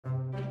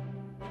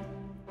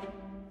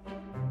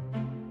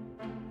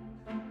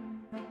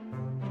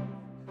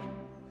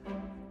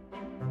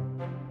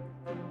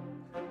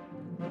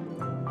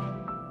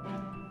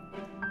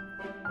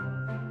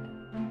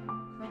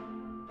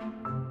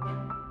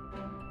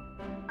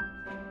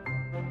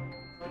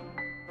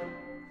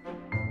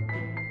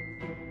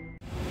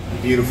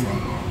beautiful.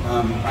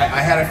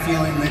 I had a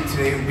feeling that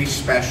today would be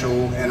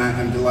special, and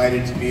I'm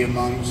delighted to be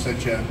among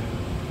such a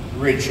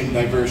rich and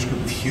diverse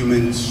group of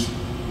humans.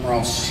 We're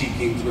all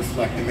seeking to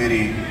reflect the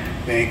many.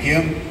 Thank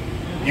you.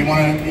 You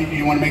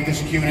want to make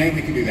this a Q&A?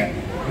 We can do that.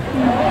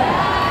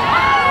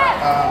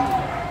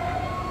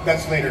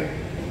 That's later.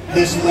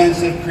 This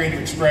lens of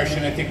creative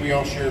expression, I think we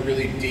all share a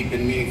really deep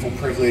and meaningful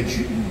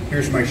privilege.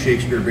 Here's my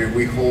Shakespeare bit.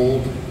 We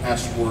hold,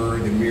 as were,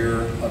 the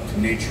mirror up to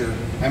nature.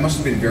 I must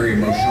have been very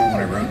emotional when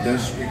I wrote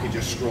this. We could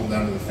just scroll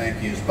down to the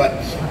thank yous. But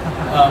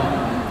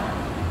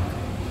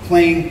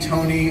playing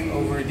Tony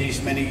over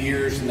these many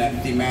years and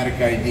that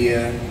thematic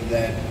idea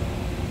that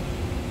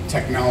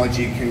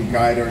technology can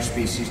guide our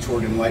species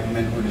toward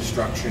enlightenment or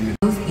destruction.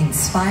 Both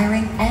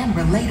inspiring and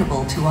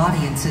relatable to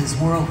audiences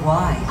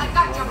worldwide. I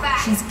got your back.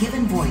 She's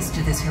given voice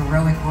to this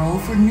heroic role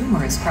for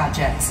numerous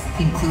projects,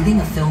 including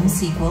a film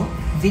sequel,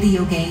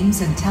 video games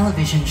and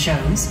television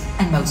shows,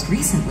 and most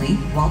recently,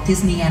 Walt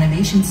Disney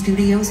Animation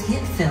Studios'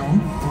 hit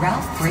film,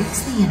 Ralph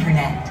Breaks the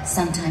Internet.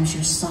 Sometimes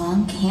your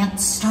song can't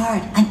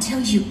start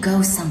until you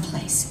go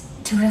someplace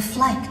to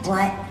reflect.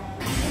 What?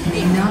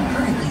 Ming-Na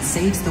currently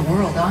saves the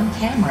world on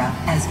camera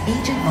as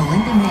Agent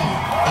Melinda May,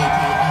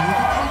 aka the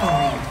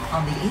Cavalry,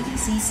 on the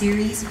ABC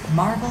series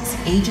Marvel's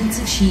Agents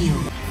of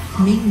S.H.I.E.L.D.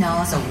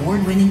 Ming-Na's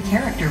award-winning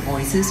character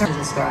voices are to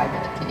describe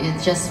it.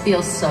 It just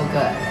feels so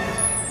good.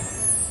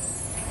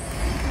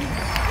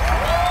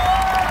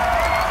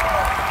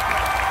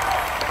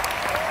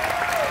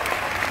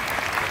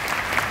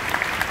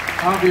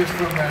 Obvious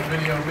from that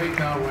video,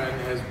 Ming-Na Wen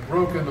has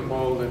broken the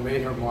mold and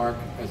made her mark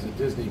as a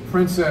Disney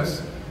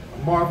princess,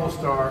 a Marvel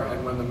star,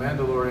 and when The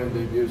Mandalorian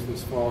debuts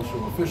this fall,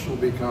 she'll officially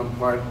become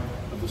part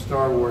of the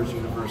Star Wars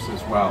universe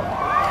as well.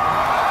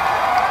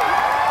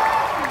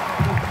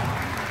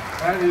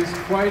 That is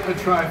quite a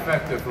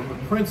trifecta, from a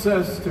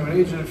princess to an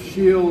agent of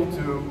S.H.I.E.L.D.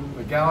 to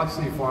a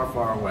galaxy far,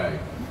 far away.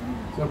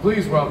 So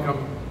please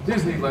welcome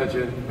Disney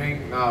legend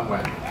Ming-Na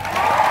Wen.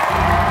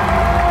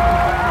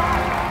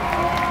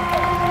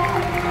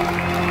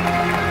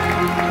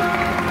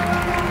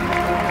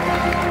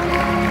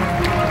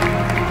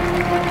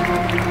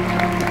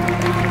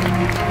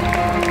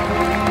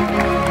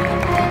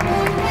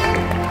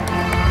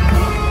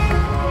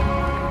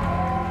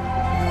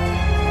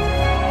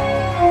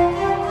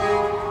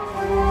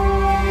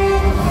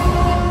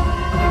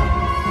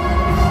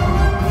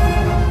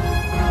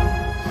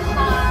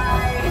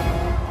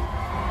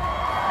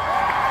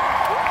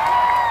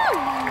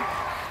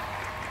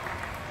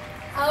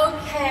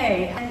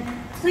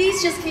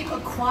 Please just keep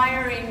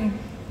acquiring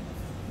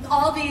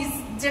all these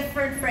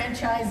different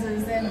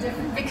franchises and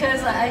different,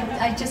 because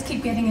I just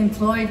keep getting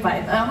employed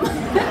by them.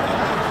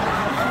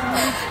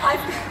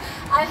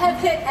 I have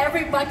hit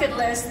every bucket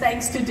list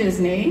thanks to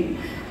Disney,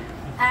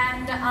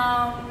 and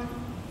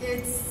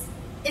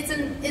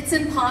it's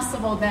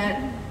impossible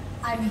that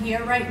I'm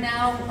here right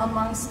now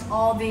amongst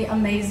all the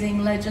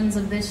amazing legends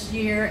of this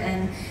year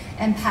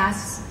and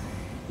past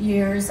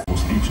years.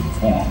 Most ancient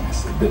form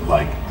is a bit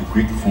like the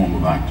Greek form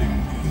of acting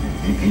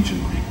in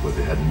ancient Greek, where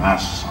they had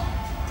masks on.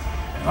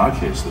 In our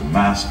case, the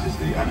mask is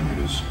the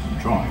animator's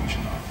drawings,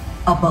 you know.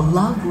 A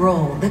beloved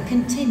role that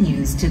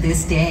continues to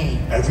this day.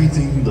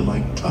 Everything the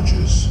light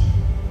touches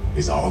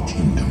is our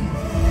kingdom.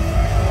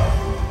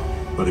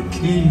 But a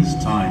king's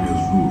time as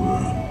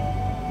ruler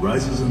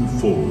rises and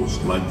falls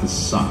like the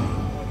sun.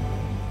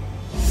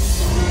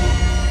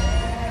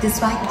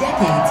 Despite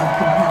decades of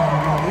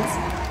compelling roles,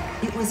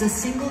 it was a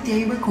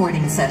single-day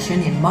recording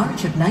session in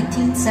March of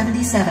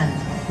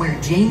 1977 where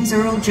James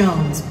Earl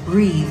Jones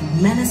breathed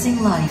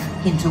menacing life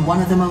into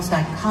one of the most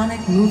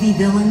iconic movie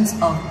villains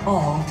of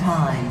all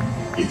time.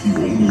 If you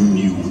only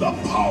knew the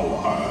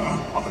power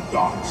of the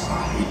dark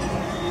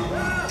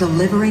side.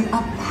 Delivering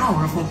a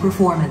powerful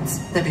performance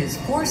that is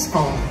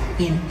forceful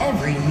in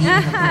every meaning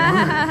of the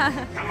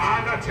word.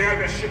 Commander, tear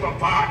this ship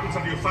apart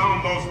until you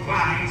found those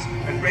plans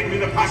and bring me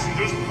the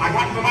passengers. I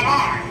want them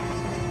alive!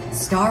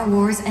 Star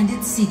Wars and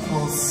its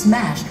sequels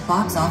smashed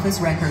box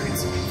office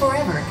records,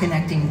 forever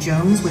connecting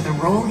Jones with a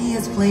role he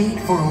has played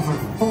for over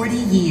 40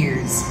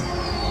 years.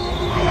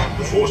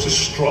 The Force is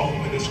strong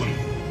in this one.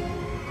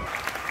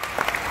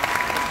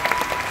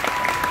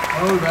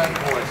 Oh, that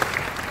voice.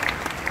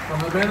 From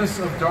the menace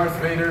of Darth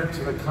Vader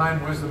to the kind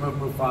wisdom of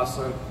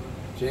Mufasa,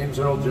 James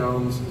Earl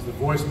Jones is the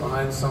voice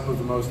behind some of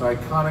the most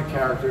iconic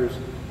characters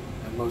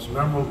and most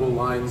memorable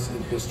lines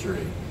in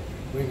history.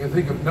 We can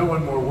think of no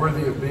one more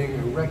worthy of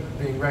being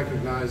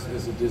recognized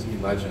as a Disney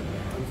legend.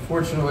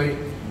 Unfortunately,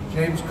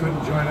 James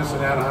couldn't join us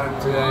in Anaheim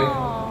today,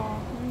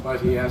 but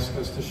he asked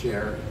us to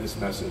share this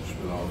message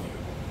with all of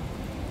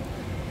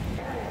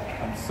you.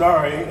 I'm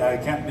sorry I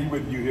can't be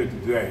with you here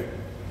today,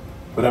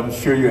 but I'm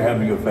sure you're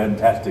having a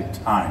fantastic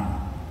time.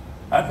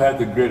 I've had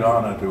the great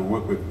honor to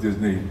work with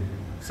Disney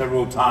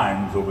several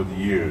times over the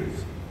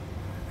years,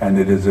 and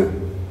it is a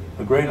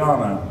great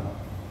honor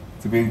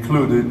to be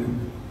included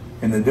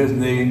in the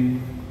Disney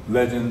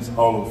Legends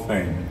Hall of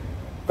Fame.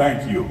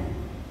 Thank you,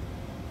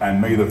 and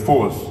may the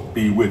Force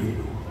be with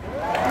you.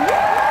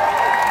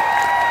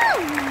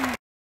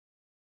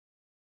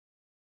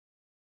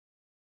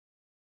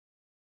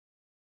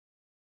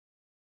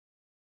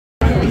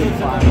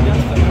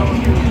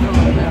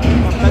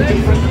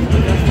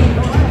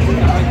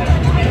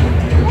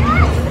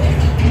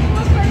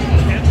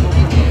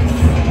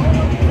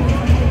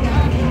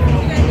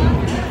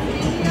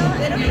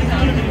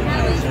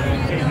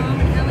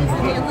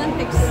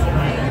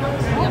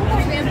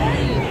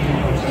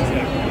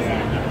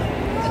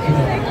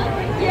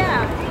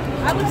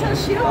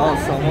 Oh,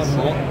 someone must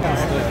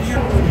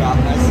have got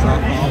my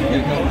stuff off.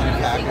 Pick up my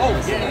pack. Oh,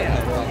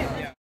 yeah.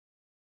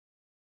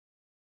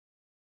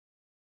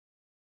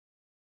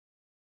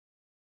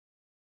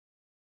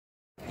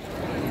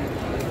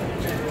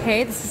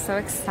 Okay, this is so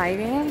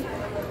exciting.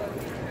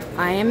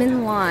 I am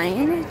in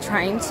line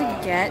trying to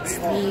get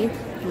the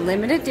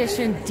limited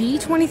edition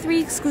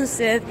D23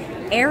 exclusive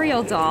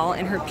Ariel doll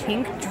in her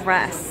pink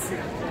dress.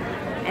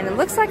 And it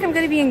looks like I'm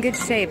going to be in good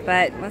shape,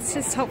 but let's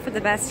just hope for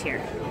the best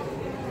here.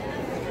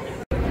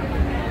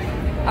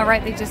 All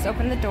right, they just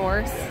opened the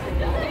doors.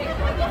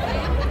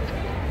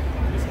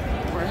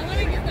 We're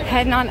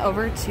heading on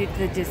over to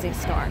the Disney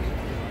store.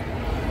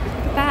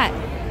 Look at that.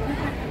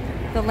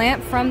 The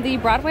lamp from the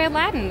Broadway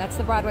Aladdin. That's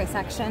the Broadway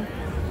section.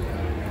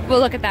 We'll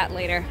look at that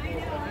later.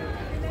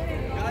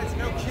 Guys,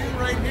 no queue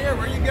right here.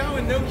 Where are you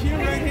going? No queue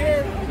right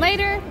here.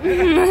 Later.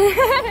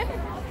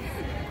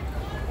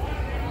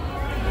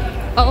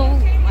 Oh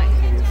my.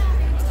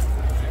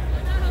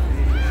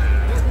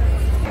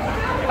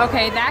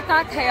 Okay, that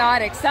got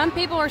chaotic. Some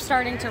people are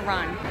starting to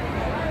run.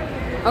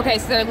 Okay,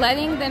 so they're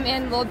letting them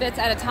in little bits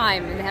at a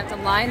time, and they have to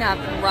line up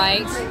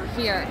right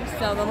here.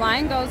 So the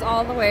line goes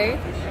all the way.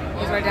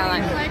 Right down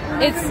line.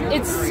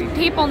 It's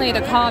people need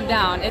to calm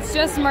down. It's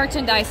just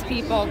merchandise,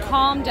 people.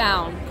 Calm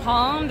down.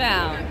 Calm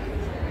down.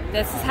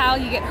 This is how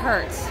you get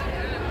hurt.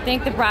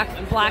 Think the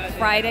Black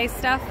Friday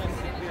stuff.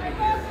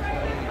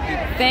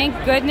 Thank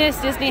goodness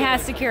Disney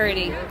has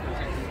security.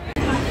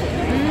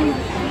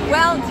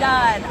 Well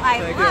done.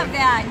 I love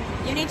that.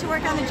 You need to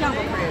work on the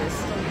Jungle Cruise.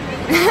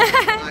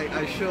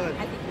 I should.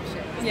 I think you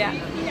should. Yeah.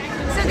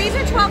 So these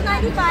are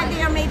 $12.95.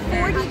 They are made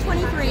for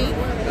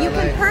D23. You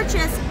can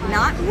purchase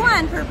not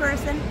one per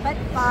person, but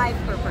 5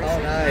 per person.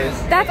 Oh,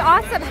 nice. That's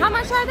awesome. How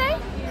much are they?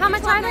 How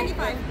much are they?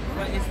 $12.95.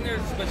 But isn't there?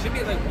 But should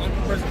be like 1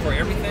 per person for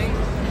everything?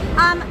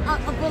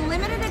 The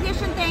limited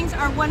edition things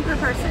are 1 per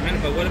person.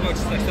 But what about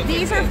just like stuff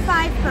These like are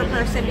 5 per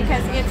person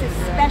because it's a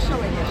special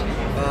edition.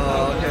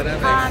 Oh, okay,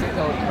 that makes sense.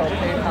 So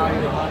PayPal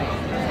your money.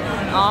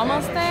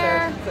 Almost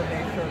there. To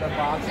make sure the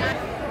box.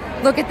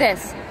 Look at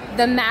this.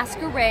 The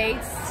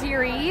Masquerade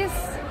series.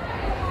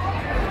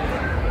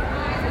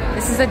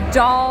 This is a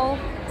doll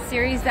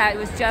series that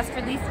was just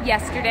released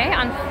yesterday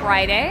on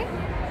Friday.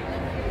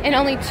 And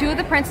only 2 of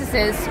the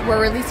princesses were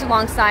released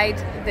alongside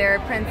their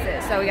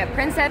princes. So we got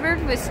Prince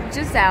Edward with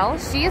Giselle.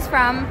 She is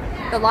from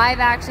the live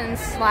action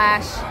 /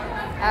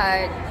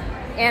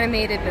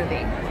 animated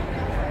movie.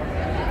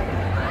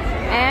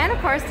 And of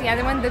course the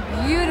other one, the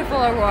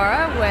beautiful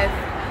Aurora with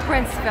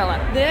Prince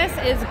Philip. This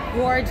is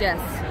gorgeous.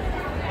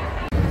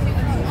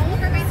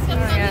 Oh,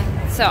 yeah.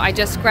 So I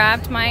just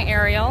grabbed my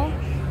Ariel.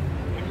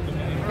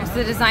 There's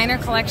the designer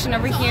collection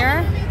over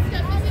here.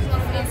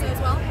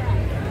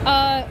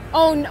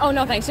 Oh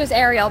no thanks, just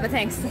Ariel, but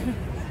thanks.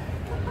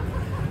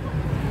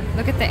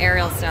 Look at the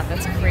Ariel stuff,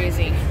 that's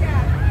crazy.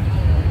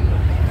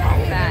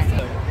 That.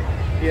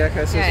 Yeah,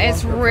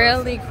 it's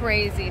really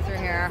crazy through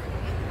here.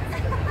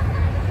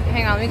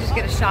 Hang on, let me just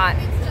get a shot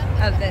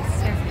of this.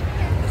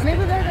 Maybe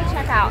we better go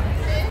check out.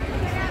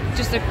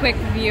 Just a quick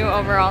view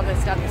over all this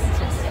stuff. This is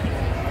just...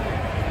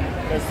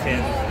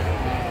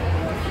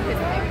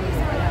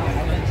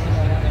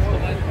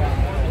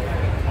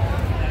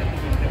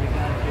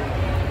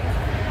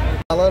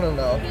 I don't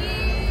know.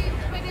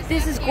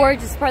 This is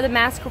gorgeous. Part of the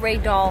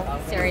Masquerade doll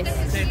series.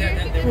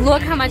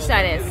 Look how much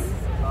that is.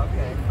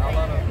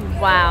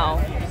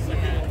 Wow.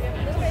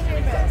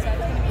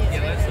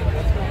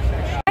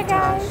 Hi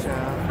guys.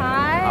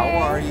 Hi. How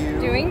are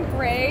you? Doing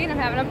great. I'm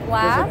having a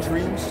blast. There's a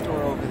dream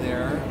store over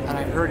there, and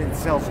I heard it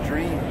sells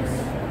dreams.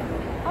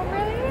 Oh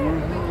really?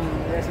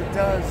 Mm-hmm. Yes, it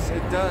does.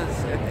 It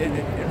does.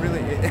 It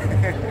really.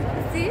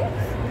 See?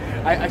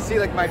 I see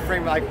like my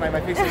frame, like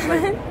my face is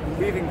like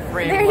leaving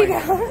frame. There you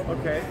like, go.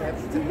 Okay,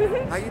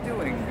 how you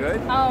doing?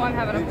 Good? Oh, I'm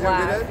having a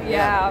blast.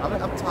 Yeah.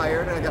 I'm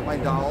tired. I got my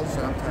dolls,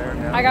 and I'm tired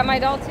now. I got my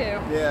doll too.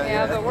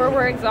 Yeah. But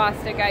we're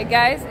exhausted,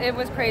 guys. It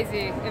was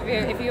crazy.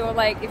 If you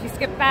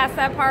skip past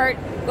that part,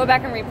 go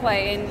back and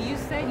replay. And you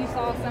said you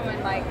saw someone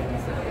like.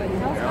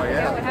 Tell us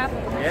what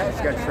happened. Yeah,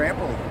 she got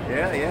trampled.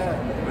 Yeah.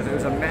 But it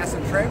was a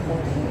massive trample.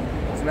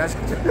 It was a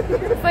massive.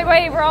 It's like,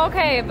 wait, we're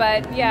okay,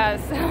 but yeah.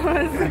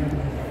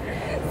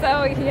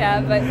 So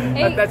yeah, but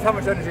hey, that's how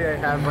much energy I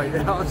have right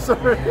now. I'm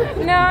sorry.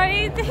 No,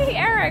 hey,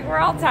 Eric, we're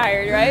all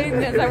tired, right? So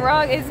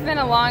it's been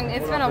a long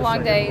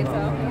day. So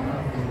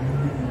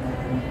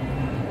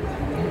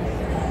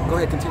go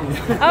ahead, continue.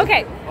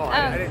 Okay. Oh,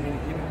 I didn't mean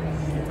you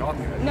keep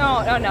talking. No.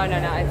 I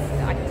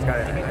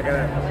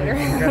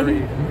gotta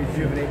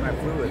rejuvenate my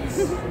fluids.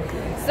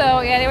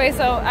 So yeah, anyway,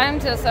 so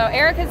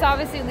Eric is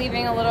obviously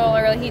leaving a little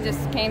early. He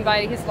just came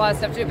by. He has a lot of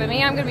stuff to do. But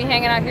me, I'm gonna be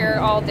hanging out here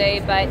all day.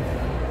 But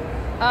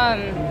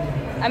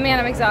I mean,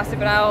 I'm exhausted,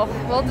 but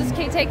we'll just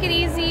take it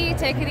easy,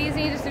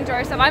 just enjoy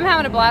yourself. I'm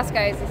having a blast,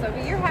 guys, so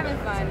but you're having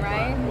fun,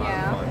 right?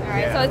 Yeah. All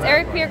right. So it's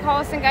Eric Pierre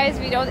Collison, guys.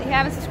 If you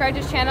haven't subscribed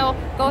to his channel,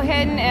 go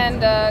ahead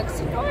and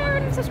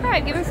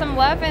subscribe. Give him some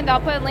love, and I'll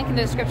put a link in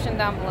the description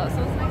down below.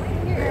 So it's nice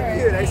seeing you.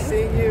 Thank you. Nice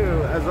seeing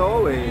you, as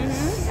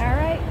always. All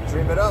right.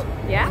 Dream it up.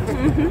 Yeah.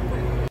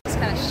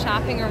 kind of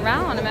shopping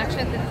around. I'm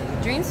actually at the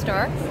Dream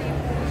Store.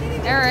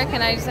 Eric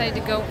and I decided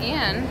to go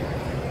in.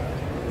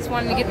 Just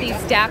wanted to get these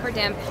Dapper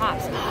Dan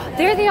Pops.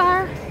 There they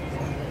are.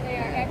 They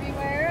are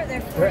everywhere.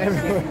 They're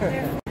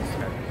everywhere.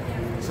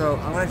 So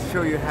I'm going to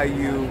show you how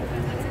you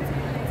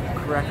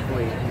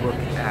correctly look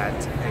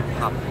at a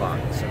pop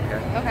box,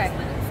 okay? Okay.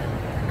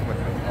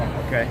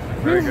 Oh, okay,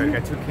 very good.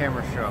 Got two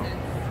cameras show.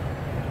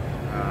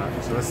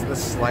 So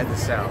let's slide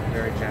this out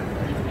very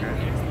gently, okay?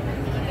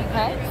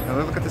 Okay. Now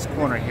look at this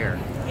corner here.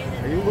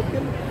 Are you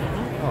looking?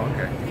 Oh,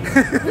 okay.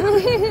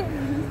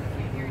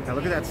 Now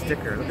look at that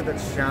sticker. Look at that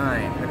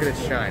shine. Look at it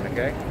shine,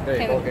 okay? There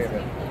you go. Okay,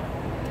 good.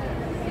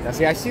 Now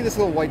see, I see this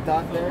little white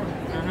dot there.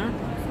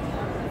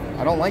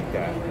 I don't like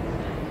that.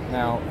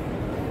 Now,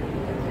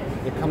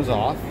 it comes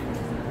off.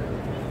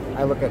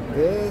 I look at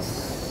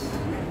this.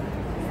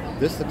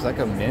 This looks like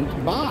a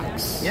mint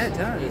box. Yeah, it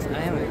does.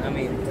 I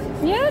mean...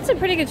 Yeah, it's in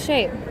pretty good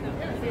shape.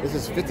 This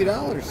is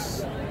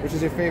 $50. Which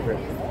is your favorite?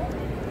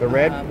 The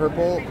red,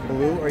 purple,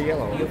 blue, or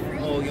yellow?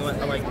 Oh, you know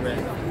what? I like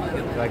red.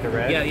 You like the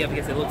red? Yeah,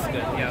 because it looks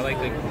good. Yeah, I like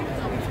the...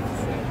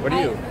 What do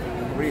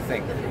you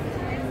think?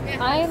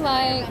 I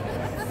like...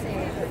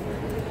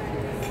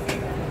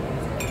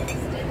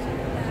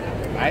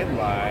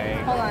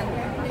 Hold on.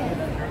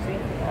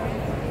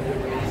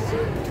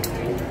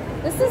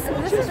 This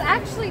is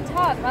actually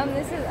top.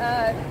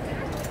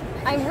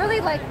 I really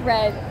like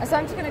red, so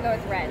I'm just gonna go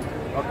with red.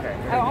 Okay.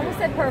 I almost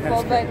said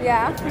purple, but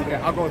yeah. Okay,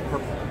 I'll go with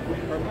purple.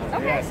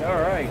 Okay. Yes, all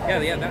right.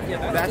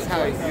 That's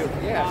how you.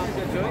 Yeah,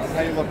 that's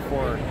how you look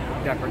for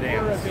Dapper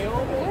Dans.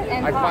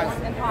 And pops.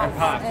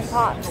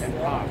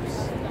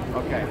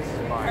 Okay,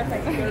 fine.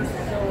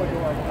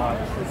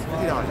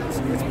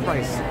 $50. It's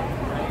price.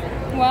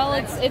 Well,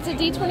 it's a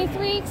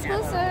D23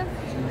 exclusive.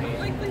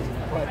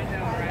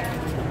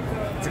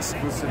 It's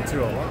exclusive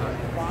to a lot.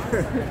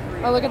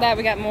 Oh, look at that.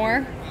 We got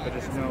more. But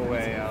there's no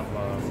way I'm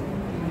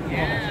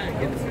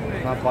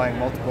not buying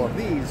multiple of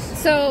these.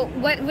 So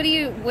what do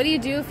you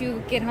do if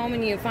you get home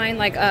and you find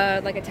like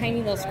a tiny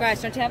little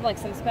scratch? Don't you have like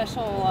some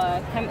special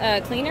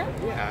cleaner?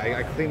 Yeah,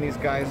 I clean these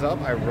guys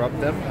up. I rub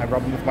them. I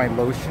rub them with my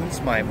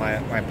lotions, my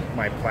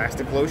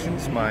plastic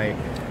lotions, my.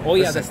 Oh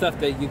yeah, the stuff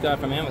that you got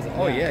from Amazon.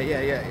 Oh yeah.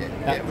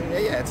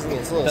 It's a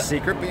little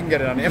secret, but you can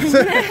get it on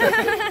Amazon.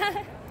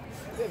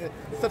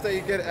 Stuff that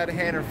you get at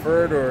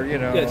Hannaford or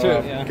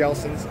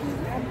Gelson's.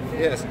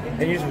 Yes,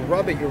 and you just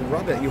rub it. You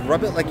rub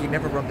it like you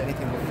never rubbed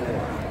anything before.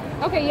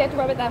 Okay, you have to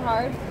rub it that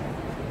hard.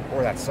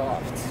 Or that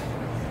soft.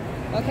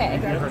 Okay.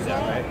 You heard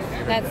that, right?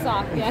 That's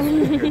soft, yeah.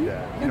 You heard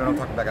that. You know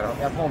what I'm talking about?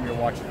 At home, you're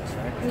watching this,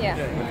 right? Yeah.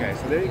 Okay,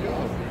 so there you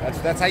go.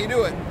 That's how you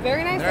do it.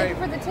 Very nice. Thank you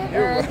for the tip,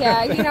 Eric.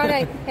 Yeah, you know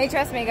what? Hey,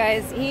 trust me,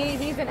 guys.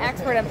 He's an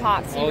expert at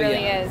pops. He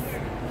really is.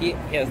 He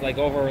has like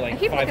over like. I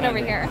keep 500. looking over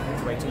here.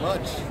 It's way too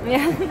much.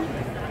 Yeah.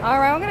 All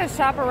right, I'm gonna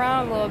shop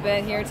around a little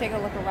bit here, take a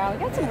look around. We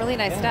got some really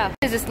nice stuff.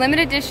 Is this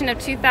limited edition of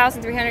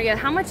 2,300? Yeah,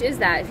 how much is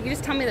that? If you could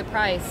just tell me the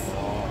price. Do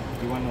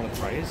you want to know the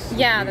price?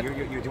 Yeah.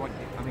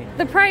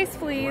 The price,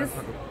 please.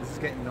 This is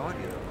getting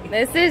naughty though.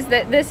 This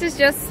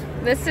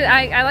is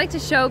I like to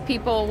show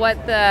people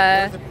what the.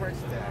 Where's the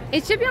price tag?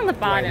 It should be on the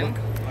bottom.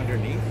 Do I look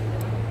underneath?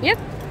 Yep.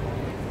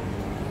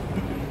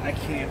 I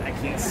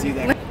can't see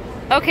that.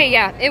 Okay,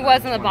 yeah, it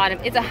was on the bottom.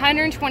 It's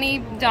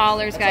 $120,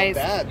 guys. Not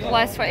bad,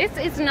 plus,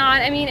 it's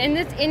not. I mean, and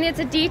it's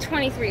a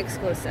D23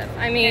 exclusive.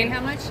 I mean,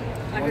 how much?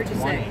 I heard you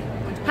say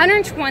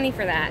 120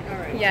 for that. All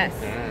right. Yes.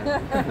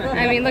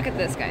 I mean, look at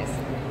this, guys.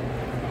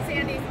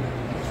 Sandy.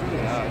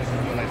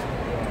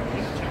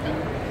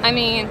 I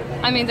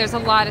mean, there's a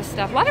lot of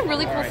stuff. A lot of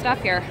really cool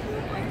stuff here.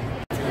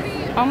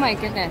 Oh my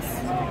goodness.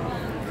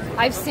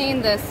 I've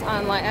seen this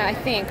online. I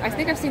think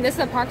I've seen this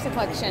in the Parks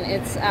collection.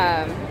 It's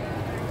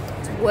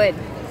wood.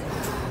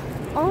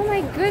 Oh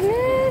my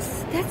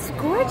goodness, that's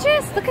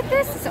gorgeous. Look at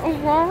this, it's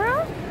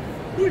Aurora.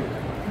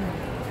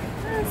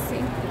 Let's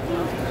see.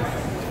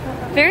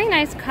 Very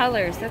nice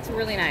colors, that's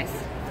really nice.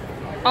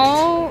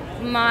 Oh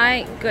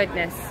my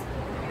goodness.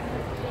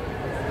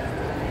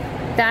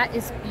 That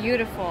is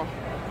beautiful.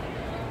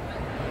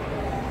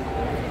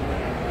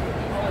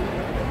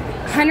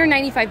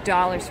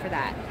 $195 for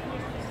that.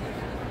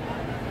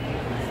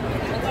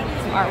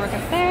 Some artwork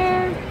up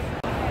there.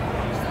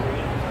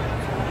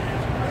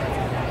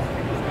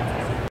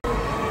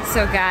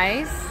 So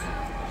guys,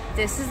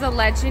 this is the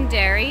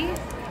legendary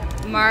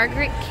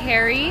Margaret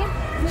Carey.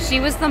 She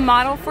was the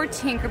model for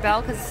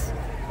Tinkerbell, because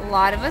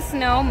most of us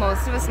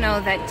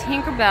know that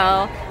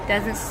Tinkerbell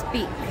doesn't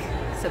speak.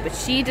 So, but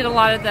she did a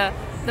lot of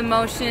the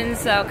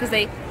motions, because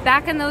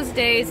back in those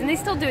days, and they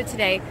still do it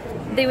today,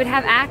 they would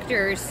have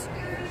actors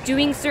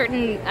doing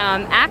certain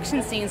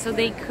action scenes so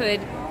they could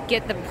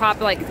get the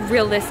proper, like,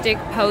 realistic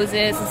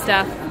poses and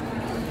stuff.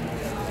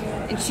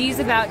 And she's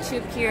about to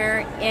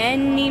appear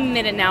any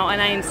minute now,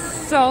 and I am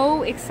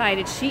so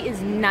excited. She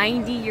is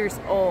 90 years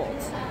old.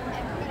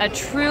 A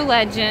true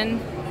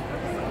legend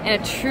and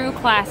a true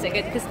classic.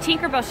 Because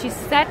Tinkerbell, she's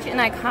such an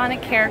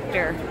iconic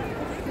character.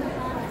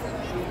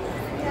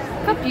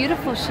 Look how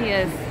beautiful she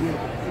is.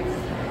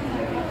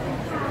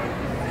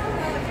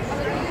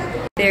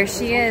 There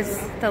she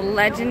is, the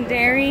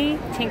legendary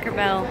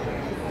Tinkerbell.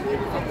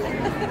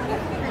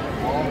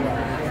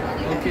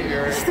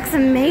 She looks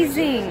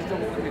amazing.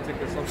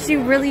 She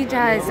really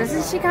does,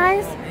 doesn't she,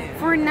 guys?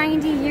 For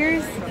 90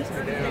 years.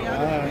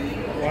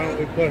 Why don't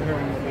we put her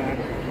in the back?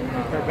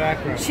 Her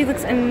background. She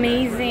looks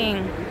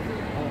amazing.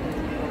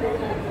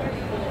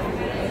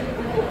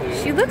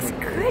 She looks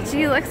good.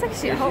 She looks like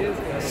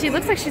she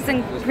looks like she's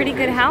in pretty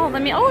good health. I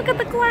mean, oh, look at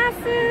the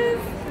glasses.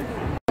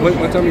 What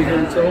time are you here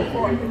until?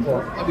 4.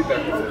 I'll be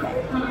back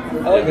at 4.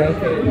 Okay.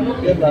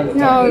 Good luck.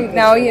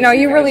 No,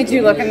 you really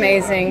do look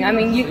amazing. I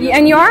mean,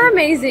 you are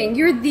amazing.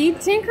 You're the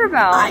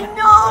Tinkerbell. I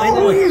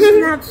know.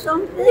 Isn't that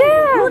something?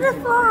 Yeah. Who'd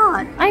have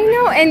thought? I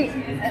know,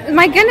 and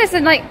my goodness,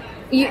 and like,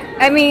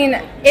 I mean,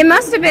 it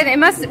must have been.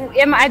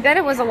 I bet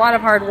it was a lot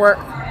of hard work.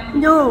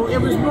 No, it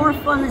was more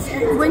fun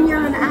when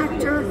you're an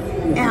actor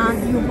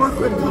and you work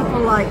with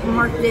people like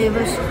Mark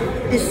Davis.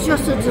 It's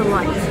just a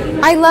delight.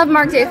 I love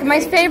Mark Davis. My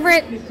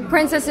favorite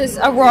princess is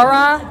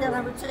Aurora. Then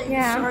I would tell you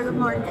the story of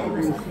Mark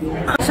Davis.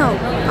 So,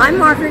 I'm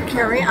Margaret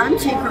Carey. I'm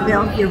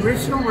Tinkerbell, the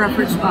original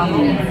reference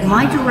model.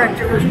 My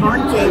director was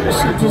Mark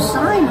Davis, who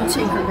designed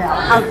Tinkerbell.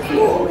 How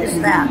cool is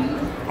that?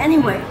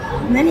 Anyway,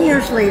 many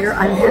years later,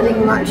 I'm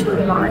having lunch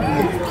with Mark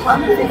at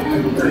Club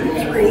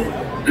 23.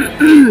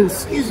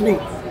 Excuse me.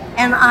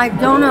 And I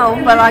don't know,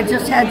 but I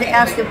just had to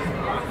ask him,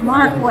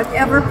 Mark,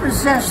 whatever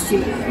possessed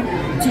you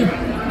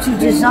to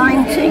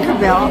design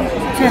Tinkerbell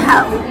to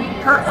have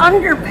her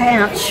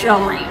underpants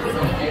showing?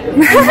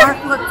 And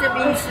Mark looked at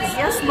me and says,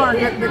 yes,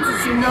 Margaret, but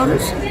did you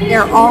notice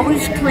they're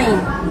always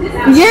clean?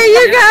 There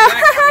you go.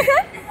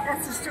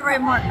 That's the story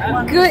of Mark.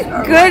 Good.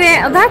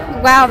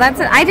 Wow,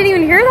 I didn't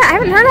even hear that. I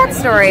haven't heard that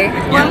story.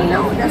 Well,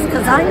 no, that's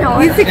because I know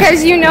it. It's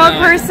because you know it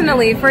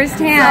personally,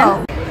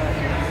 firsthand. So,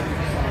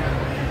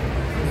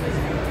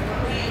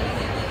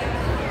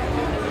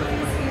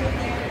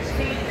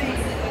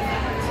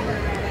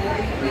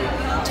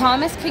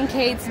 Thomas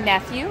Kincaid's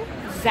nephew,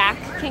 Zach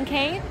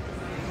Kincaid,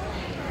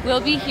 will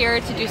be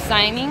here to do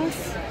signings.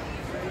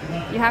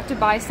 You have to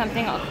buy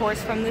something, of course,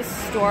 from this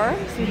store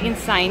so you can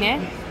sign it.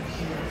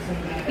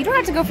 You don't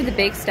have to go for the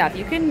big stuff.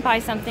 You can buy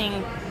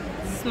something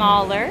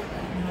smaller.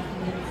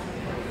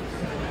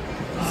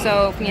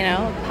 So, you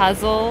know, a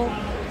puzzle.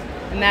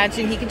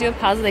 Imagine he could do a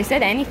puzzle. They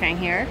said anything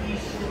here.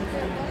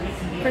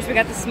 Of course, we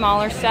got the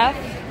smaller stuff.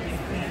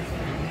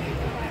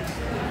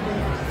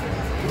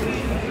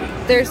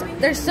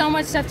 There's so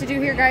much stuff to do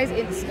here, guys.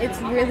 It's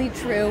really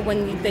true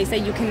when they say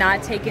you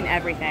cannot take in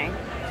everything.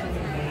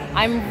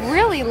 I'm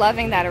really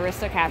loving that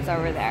Aristocats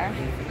over there.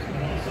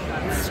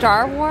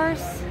 Star Wars.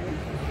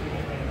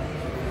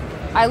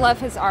 I love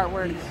his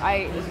artwork.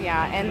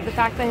 And the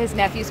fact that his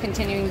nephew's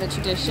continuing the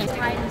tradition.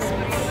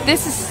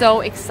 This is so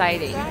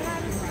exciting.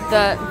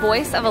 The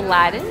voice of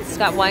Aladdin,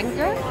 Scott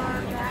Wagner.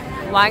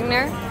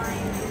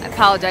 I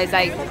apologize,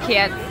 I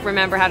can't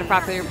remember how to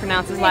properly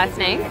pronounce his last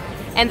name.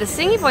 And the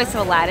singing voice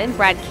of Aladdin,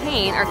 Brad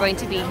Kane, are going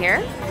to be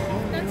here.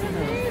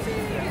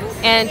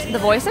 And the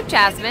voice of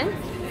Jasmine,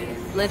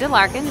 Linda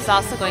Larkin, is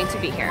also going to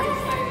be here.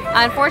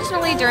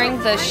 Unfortunately, during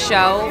the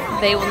show,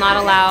 they will not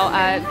allow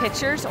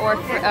pictures or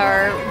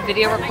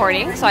video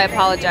recording, so I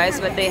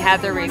apologize, but they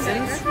have their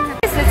reasons.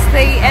 It's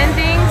the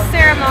ending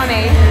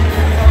ceremony.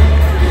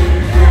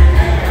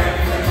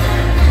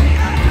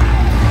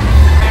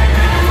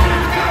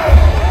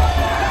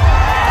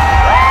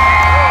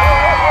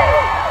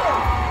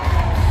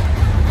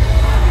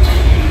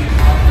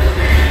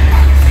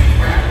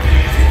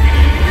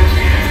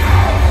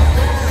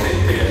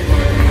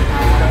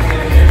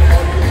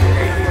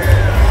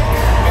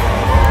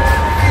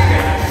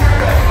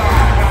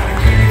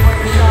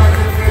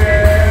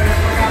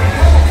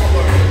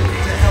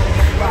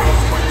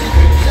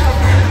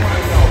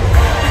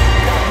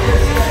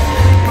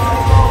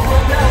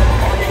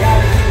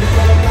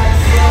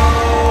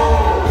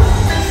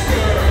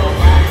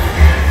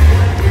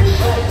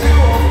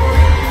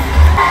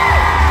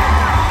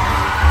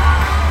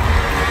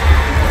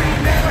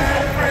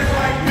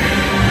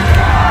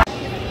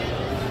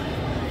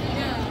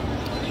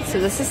 So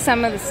this is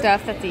some of the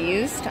stuff that they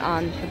used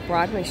on the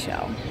Broadway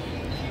show.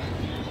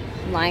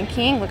 Lion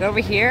King, look over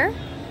here,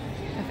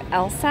 of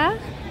Elsa.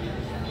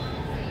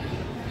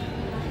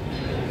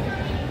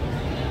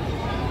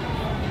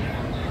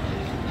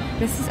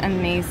 This is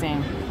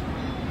amazing.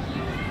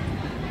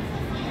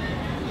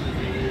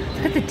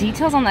 Look at the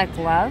details on that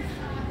glove.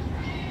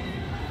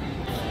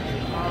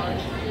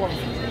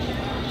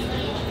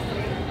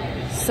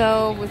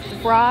 So with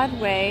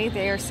Broadway,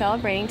 they are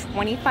celebrating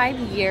 25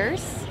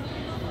 years.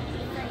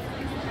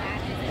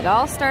 It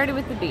all started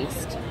with The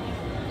Beast.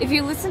 If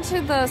you listen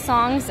to the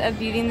songs of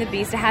Beauty and the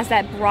Beast, it has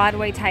that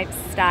Broadway type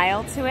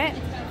style to it.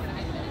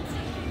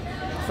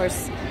 Of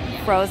course,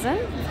 Frozen,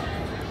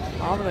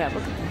 all the way up.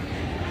 Look at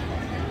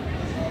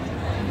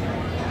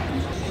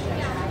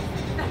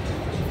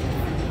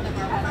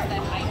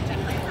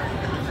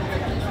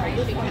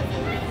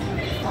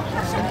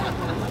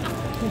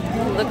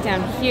that. Look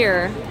down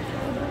here,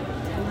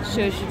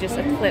 shows you just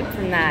a clip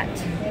from that.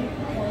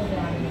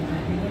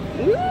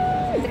 Ooh,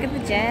 look at the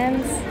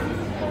gems.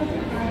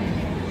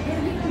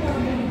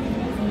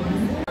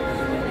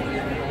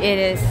 It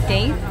is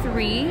day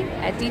 3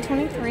 at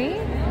D23,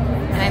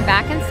 and I'm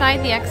back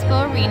inside the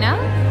Expo Arena.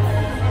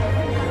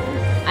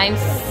 I'm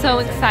so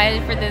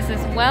excited for this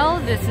as well.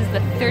 This is the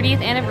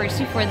 30th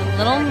anniversary for The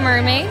Little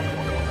Mermaid.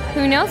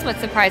 Who knows what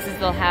surprises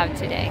they'll have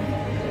today.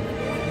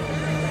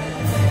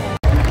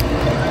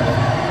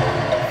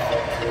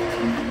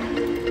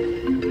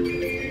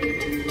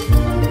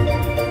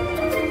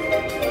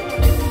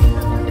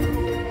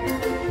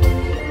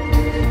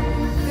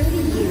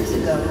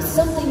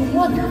 Something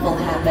wonderful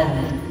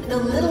happened. The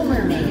Little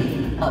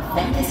Mermaid, a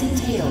fantasy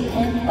tale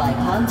penned by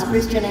Hans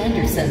Christian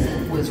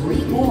Andersen, was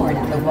reborn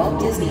at the Walt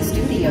Disney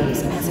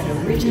Studios as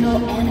an original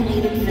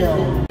animated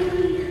film.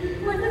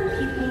 Where the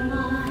people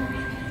are,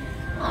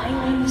 I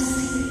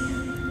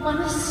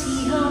wanna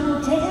see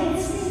them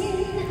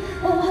dancing,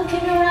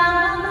 walking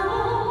around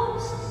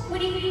those.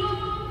 What do you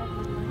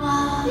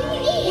want?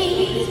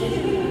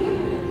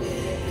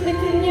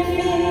 Flipping your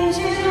fingers,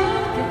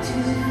 don't get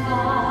too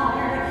far.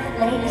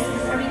 Legs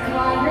are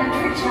required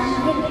for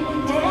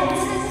jumping,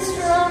 dancing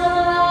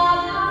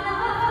strong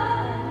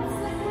arms.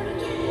 Like we're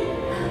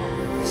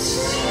getting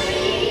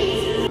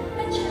street.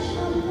 And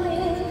jump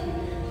with,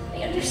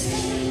 they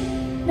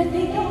understand, but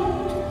they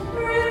don't.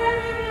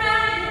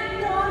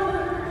 Remind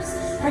dollars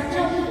are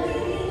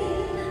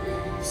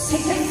jumping,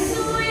 sick and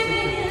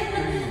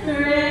swimming,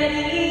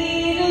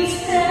 ready to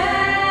stand.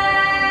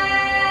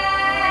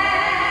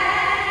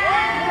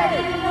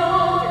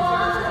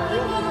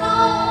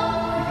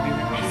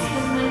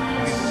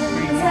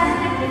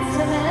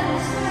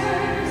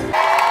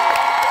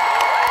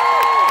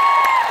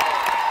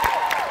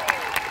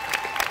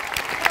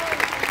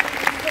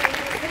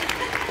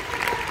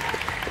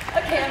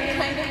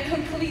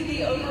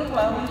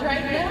 Overwhelmed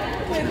right now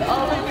with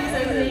all of these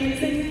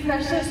amazing,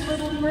 precious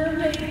little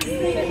mermaids.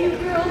 Thank you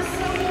girls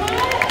so much.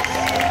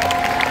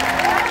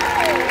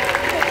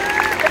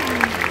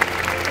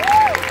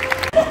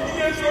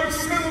 Here's our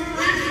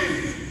celebration.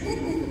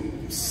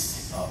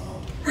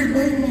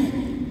 Remind me,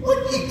 what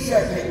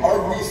exactly are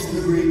we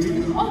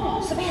celebrating?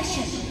 Oh,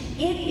 Sebastian,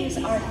 it is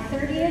our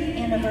 30th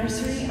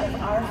anniversary of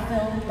our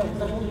film, The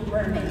Little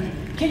Mermaid.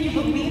 Can you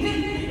believe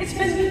it? It's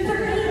been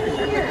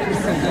 30 years.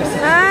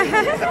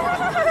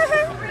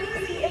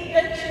 Crazy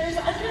adventures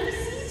under the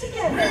sea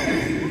together.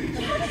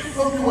 Yes.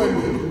 How do I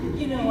look?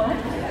 You know what?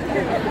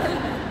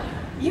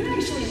 You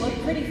actually look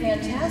pretty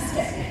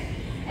fantastic.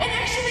 And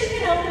actually,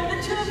 you know,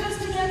 the two of us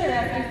together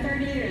after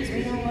 30 years,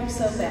 we don't look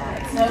so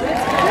bad. So it's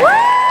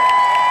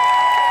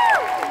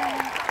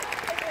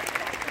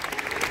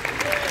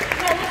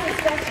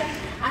good.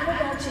 I'm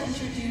about to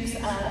introduce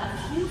a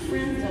few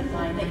friends of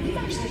mine that you've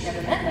actually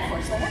never met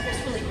before, so I have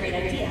this really great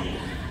idea.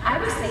 I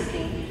was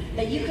thinking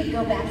that you could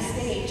go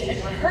backstage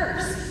and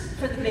rehearse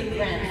for the big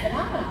grand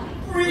finale.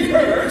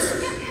 Rehearse?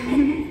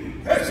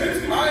 As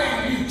if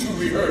I need to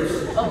rehearse.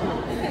 Oh,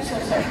 I'm so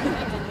sorry. I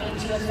didn't mean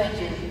to offend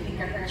you. I think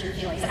I hurt your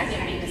feelings. I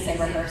didn't mean to say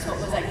rehearse. What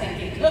was I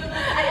thinking?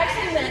 I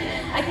actually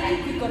meant, I think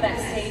you could go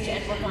backstage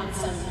and work on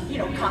some, you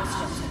know,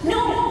 costumes.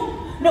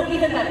 No,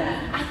 even better.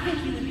 I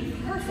think you would be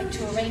perfect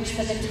to arrange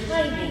for the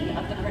timing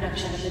of the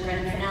production of the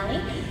grand finale,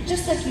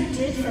 just like you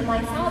did for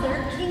my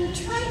father, King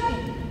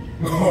Triton.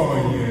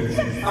 Oh, yes.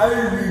 I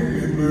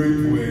remember it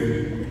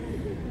well.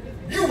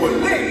 You were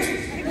late!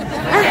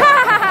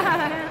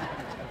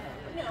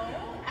 No,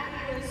 I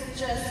was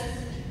just,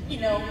 you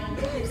know,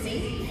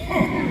 busy.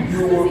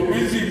 You were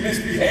busy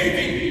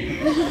misbehaving.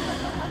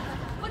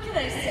 What can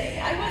I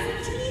say? I was a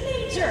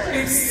teenager.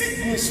 A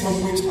sickness from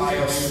which I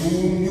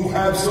assume you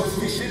have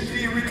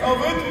sufficiently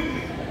recovered?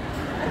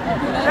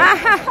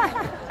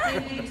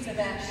 Thank you,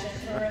 Sebastian,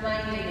 for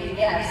reminding me.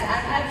 Yes, I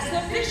have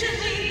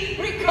sufficiently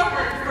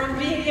recovered from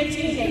being a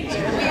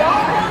teenager. We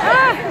all know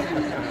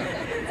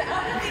it's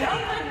out in the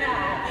open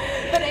now.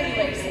 But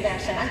anyway,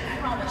 Sebastian, I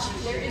promise you,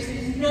 there is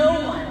no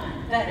one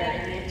better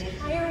in the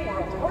entire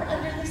world or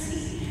under the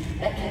sea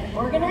that can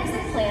organize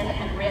and plan a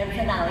grand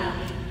finale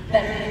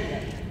better than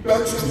you.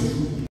 That's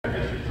true.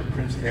 For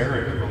Prince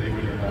Eric, believe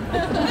it or not.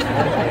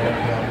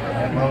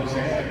 and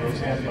Roseanne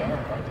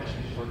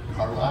auditioned for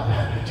Carlotta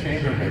at the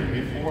chambermaid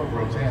before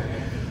Roseanne.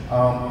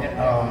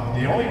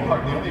 The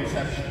only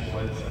exception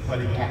was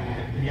Buddy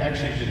Captain. He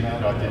actually did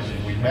not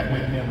audition. We met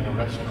with him in a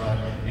restaurant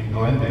in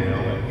Glendale,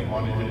 and he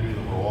wanted to do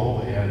the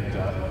role, and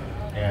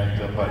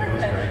Buddy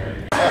was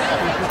great.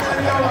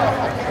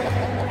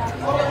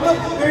 Oh, look,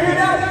 they're here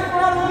now. Give a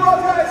round of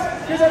applause, guys.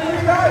 Here's our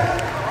three guys.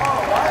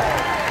 All right.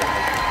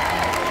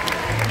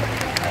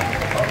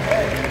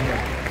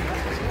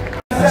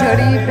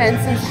 Jodie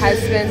Benson's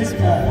husband's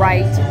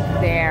right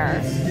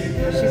there.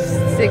 She's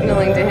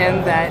signaling to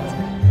him that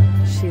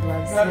she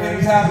loves him.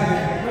 Nothing's happening.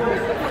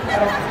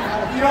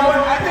 You know what? I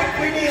think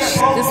we need a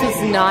vote. This was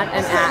not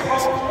an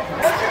act.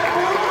 Let's get a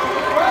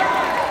move, right?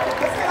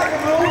 Let's get like a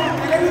move,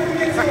 and then we can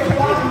get to the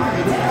bottom.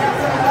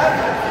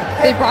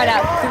 They brought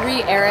out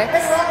 3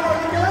 Erics,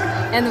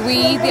 and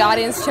we, the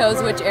audience,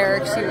 chose which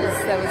Eric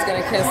that was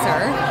going to kiss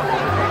her.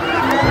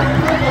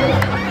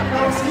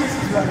 No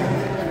excuses, brother.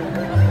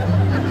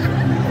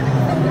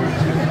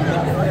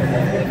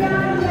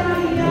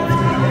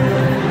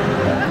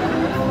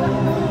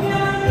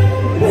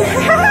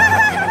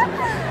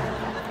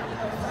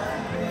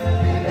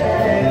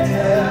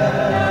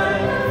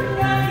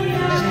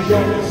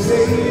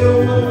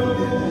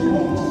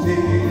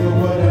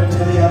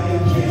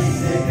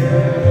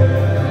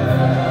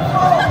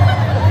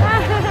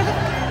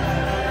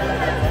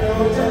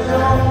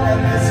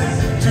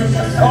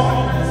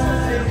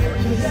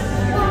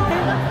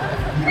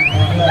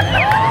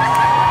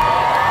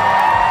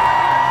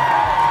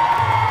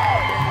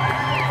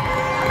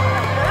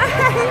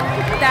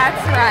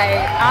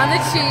 on the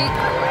cheek.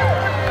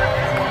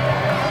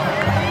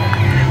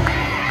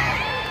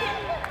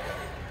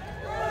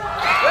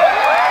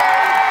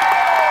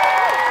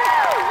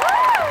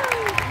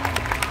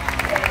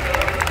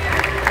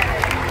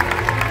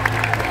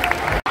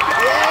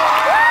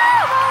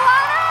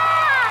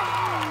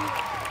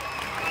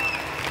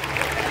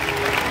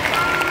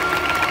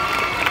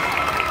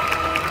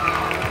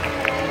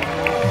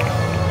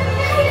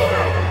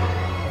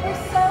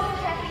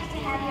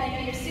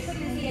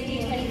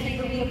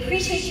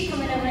 Appreciate you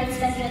coming over and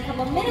spending a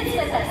couple minutes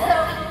with us. So,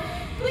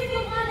 with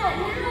Moana,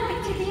 now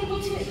to be able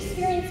to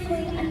experience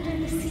going under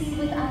the sea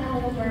with our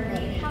Little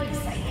Mermaid. How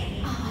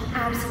exciting. Oh,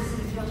 I'm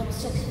absolutely thrilled. I'm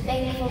so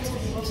thankful to be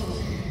able to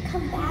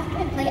come back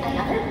and play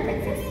another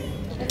princess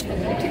to the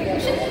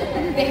ocean.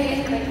 I'm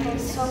very grateful,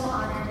 so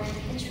honored.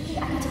 And truly, I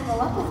got to grow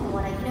up with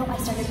Moana. You know, I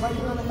started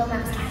working on the film I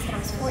was cast when I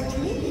was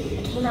 14.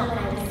 It came out when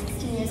I was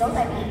 16 years old.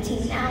 I'm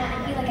 18 now, and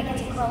I feel like I get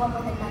to grow up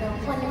with another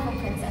wonderful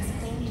princess.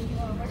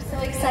 So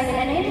excited,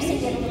 and I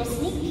understand you have a little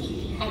sneak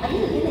peek of the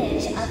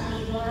image of the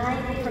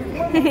live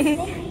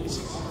performance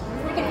stage.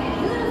 We're gonna be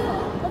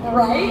beautiful,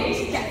 right?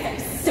 Yes, I'm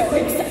so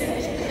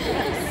excited.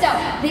 So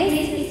this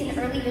is an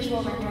early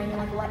visual rendering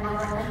of what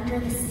our Under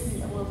the Sea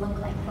will look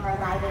like for our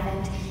live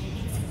event.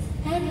 It's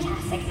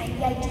fantastic, and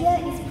the idea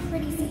is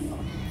pretty simple.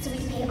 So we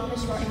pay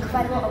homage to our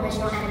incredible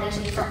original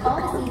animation for all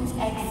the scenes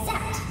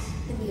except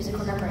the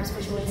musical numbers,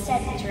 which will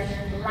instead feature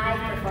live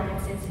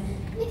performances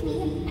with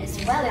me, as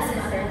well as some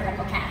other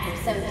incredible characters.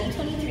 So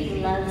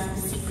D23 loves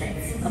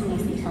secrets.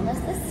 Obviously, tell us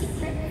the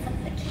secrets of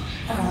the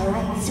cat.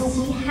 Alright, so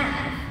we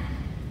have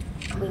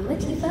Queen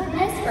Latifah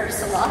as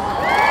Ursula.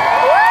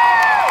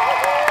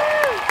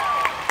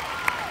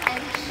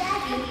 And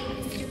Shaggy,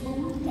 Mr.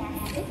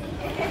 Boomtastic,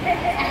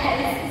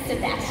 as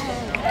Sebastian.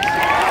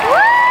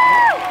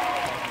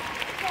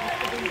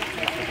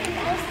 Anything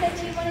else that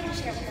you wanted to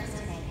share with us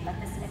today about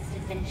this next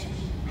adventure?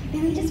 I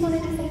really just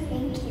wanted to say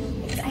thank you,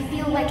 because I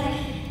feel like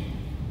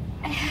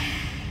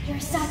you're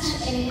such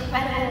an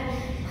incredible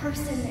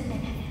person,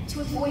 and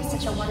to voice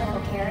such a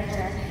wonderful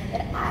character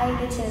that I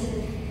get to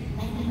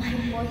lend my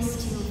voice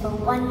to for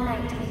one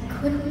night. I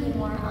couldn't be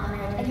more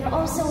honored. And you're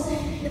also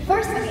the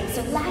first, okay,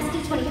 so last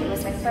D23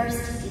 was my first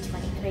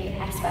D23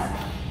 Expo,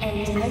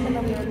 and I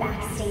remember we were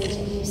backstage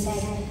and you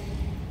said,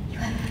 you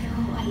have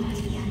no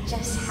idea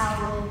just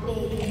how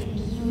big and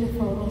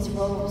beautiful these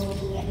roles will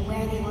be and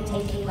where they will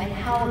take you and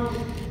how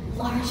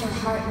large your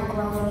heart will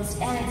grow for these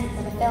fans and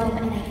for the film,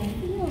 and I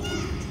feel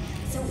that.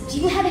 So, do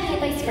you have any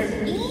advice for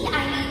me? I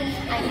mean,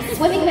 I'm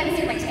swimming back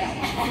through my tail.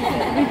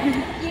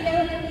 You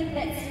know, the thing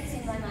that sticks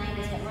in my mind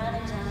is what Ron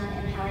and John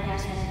and Howard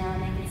Ashman and Alan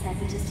Menken said,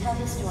 we just tell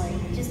the story.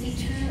 Just be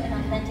true and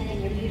authentic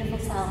in your beautiful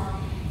self,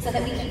 so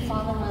that we can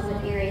fall in love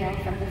with Ariel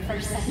from the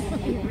first second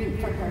and root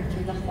for her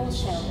through the whole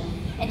show,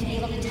 and to be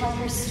able to tell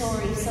her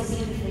story so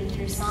beautifully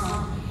through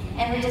song.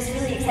 And we're just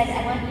really excited.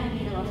 I want you to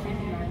meet a little friend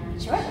of mine.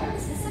 Sure,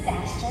 this is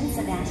Sebastian.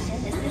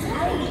 Sebastian, this is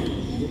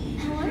Heidi.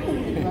 How are you?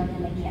 You love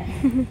him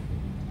again.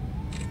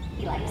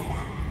 He likes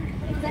that.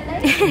 Is that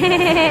nice?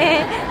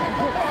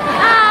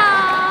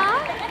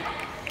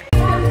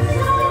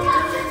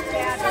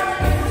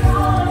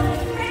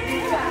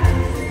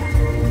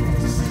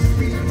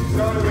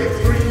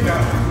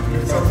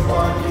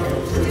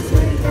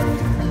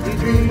 We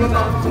dream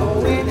about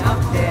going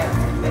up there,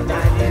 but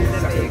that is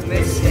a big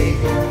mistake.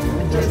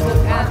 Just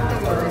look at the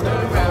world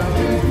around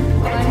you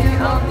when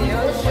you're on the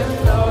ocean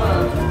floor.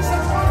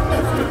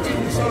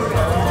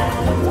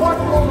 What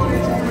more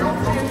is you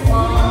looking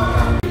for?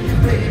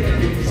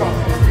 Baby,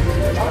 something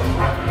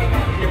happening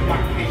in your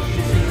black fish.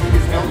 You see,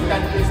 it's not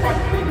that it's what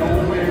we know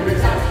where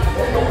it's at.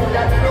 We know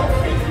that no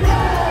fish.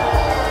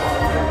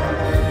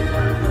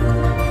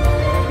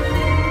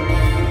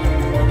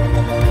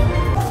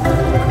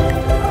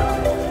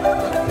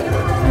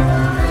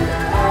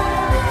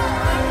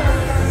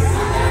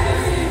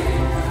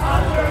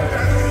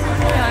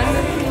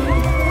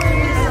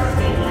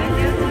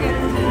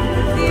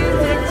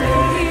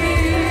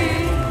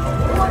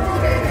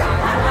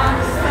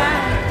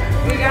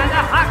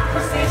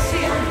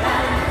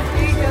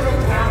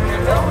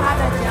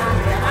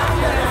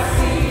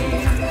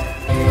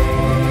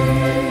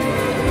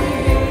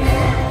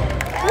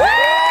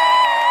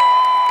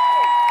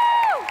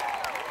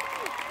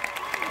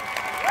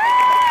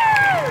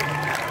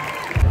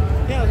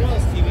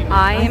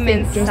 I am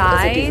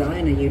inside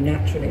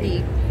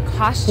the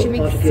costume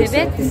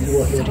exhibit.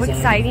 So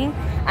exciting.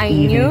 I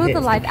knew the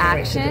live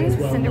action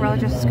Cinderella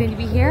dress was going to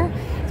be here.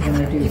 And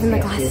look, even the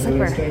glass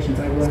slipper is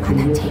on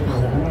that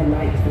table.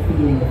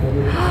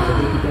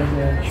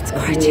 It's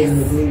gorgeous.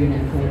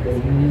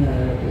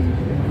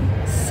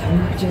 So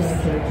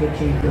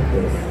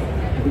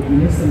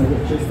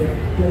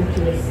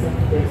gorgeous.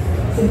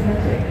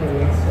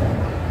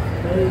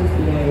 Those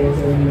videos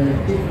are in the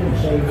different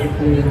shades of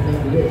blue,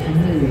 which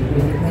really is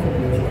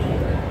incredibly rich.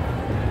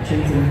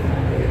 Choosing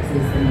fabrics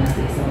is the most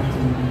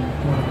exciting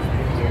part of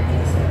the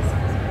process.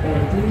 There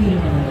are 3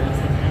 models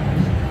that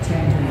have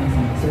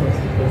 10,000 source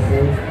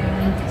pieces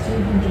and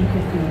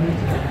 250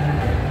 meters of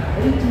fabric.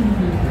 18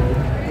 people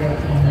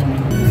working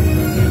on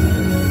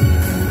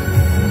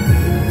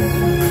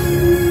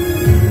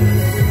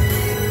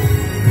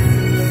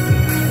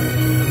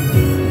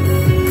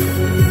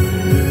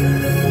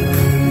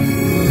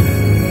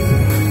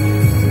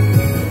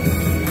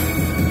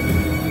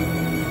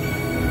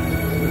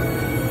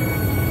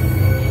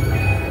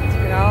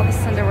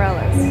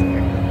gowns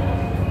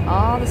here.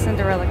 All the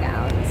Cinderella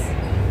gowns.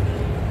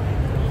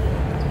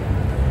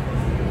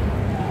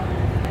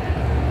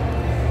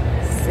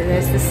 So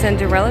there's the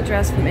Cinderella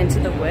dress from Into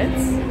the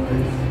Woods.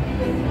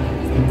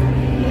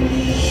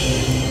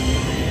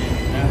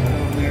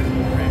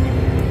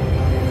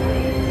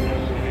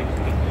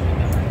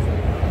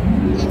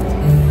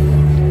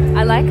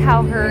 I like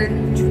how her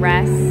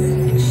dress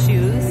and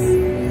shoes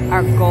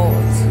are gold.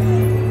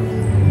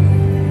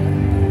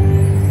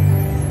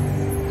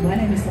 My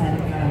name is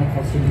Lana, I'm a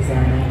costume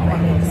designer.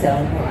 My name is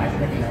Ellen, I'm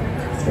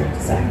a script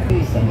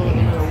designer. Something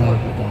in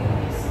polka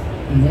dots.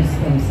 And this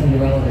from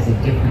Cinderella was a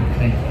different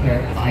kind of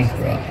character I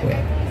grew up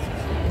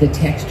with. The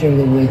texture of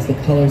the woods, the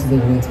colors of the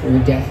woods were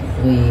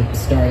definitely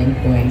starting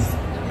points.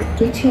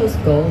 We chose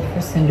gold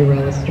for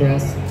Cinderella's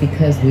dress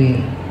because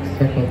we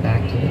circled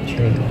back to the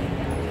tree.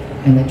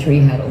 And the tree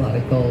had a lot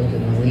of gold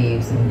in the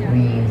leaves and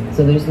green.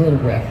 So there's little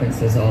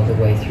references all the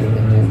way through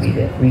the movie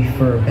that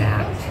refer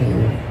back to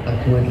a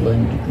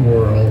woodland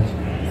world.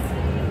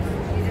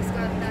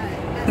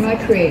 When I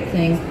create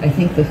things, I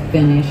think the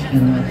finish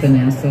and the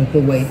finesse of the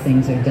way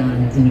things are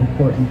done is an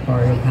important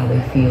part of how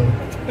they feel.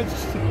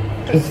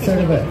 It's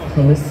sort of a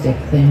holistic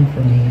thing for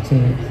me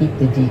to keep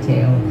the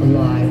detail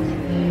alive.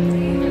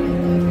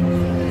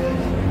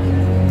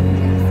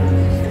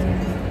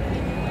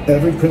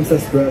 Every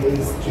princess dress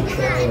is to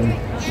try and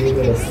give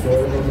it a sort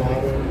of a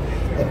modern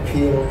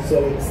appeal,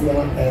 so it's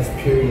not as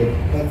period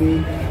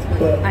heavy.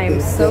 But I am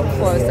so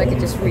close I could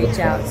just reach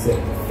out.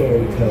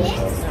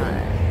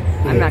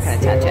 I'm not going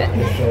to touch it.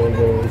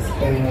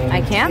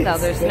 I can though,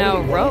 there's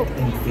no rope.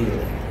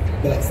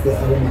 That's the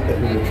element that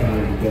we were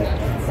trying to get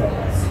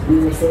across. We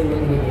were so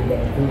limited in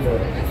Vancouver,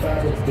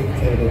 fabric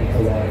dictated a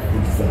lot of the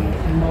design.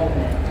 A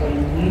moment when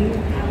you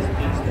have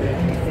after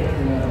in the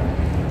fitting room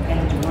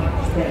and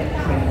watch that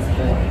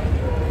transform.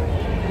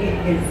 It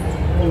is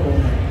total.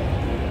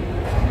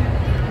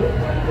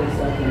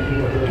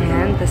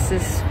 And this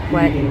is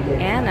what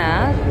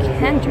Anna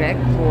Kendrick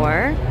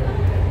wore.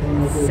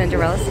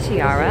 Cinderella's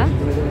tiara. My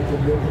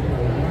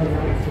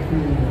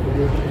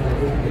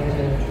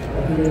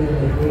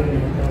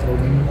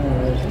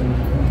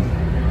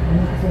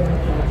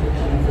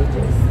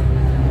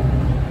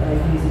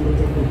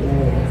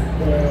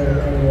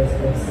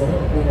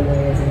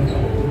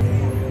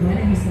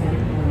name is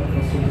Lana, I'm a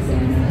costume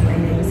designer. My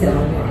name is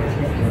Ellen, I'm a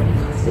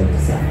costume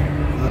designer.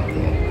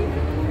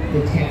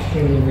 The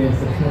texture of the woods,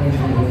 the colors of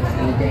the woods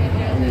are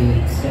definitely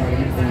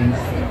starting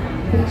points.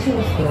 We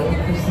chose gold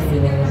for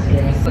Cinderella's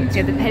dress. She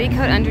had the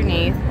petticoat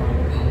underneath,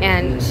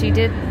 and she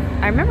did,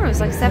 I remember it was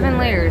like 7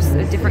 layers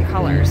of different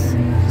colors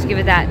to give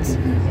it that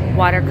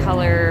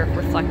watercolor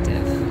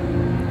reflective.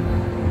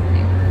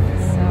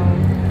 So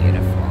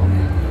beautiful.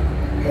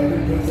 Every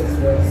princess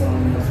wears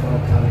on a small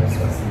canvas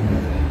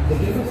specimen. The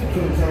difference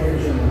between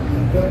television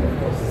and film, of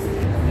course,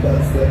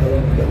 that's the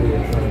element that we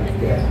were trying to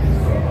get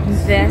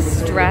across. This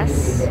dress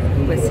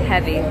was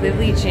heavy.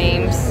 Lily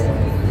James,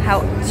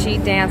 how she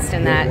danced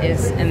in that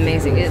is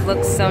amazing. It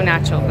looks so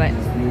natural, but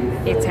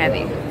it's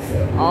heavy.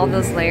 All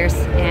those layers,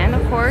 and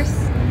of course,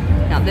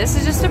 now this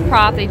is just a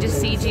prop. They just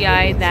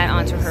CGI'd that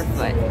onto her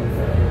foot.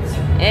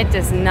 It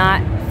does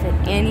not fit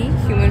any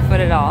human foot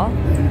at all.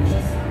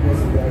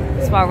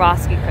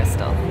 Swarovski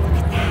crystal. Look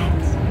at that.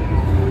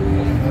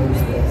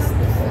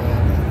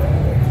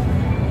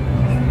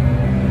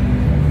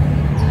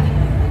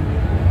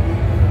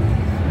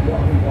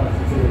 What we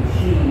wanted to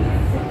achieve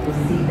was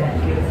see that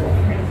beautiful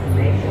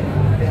transformation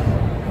on film.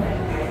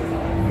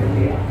 Here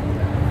we are.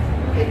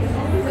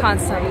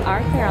 Concept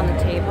art there on the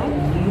table.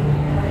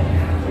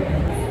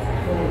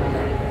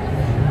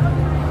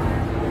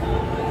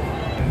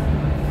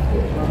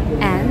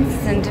 And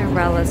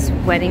Cinderella's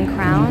wedding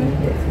crown.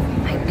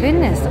 My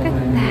goodness, look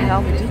at that,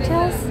 all the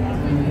details.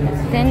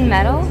 Thin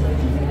metal.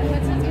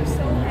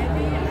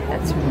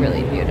 That's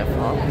really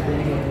beautiful.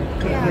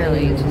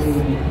 Really just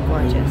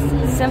gorgeous.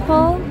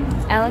 Simple,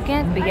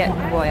 elegant, but yet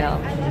royal.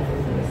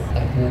 A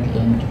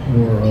woodland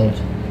world.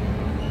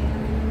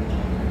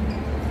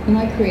 When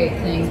I create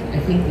things, I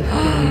think the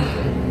finish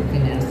and the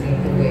finesse of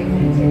the way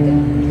things are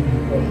done is an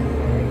important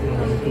part of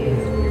how I feel.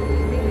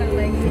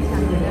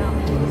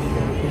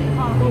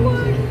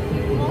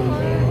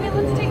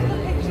 Let's take the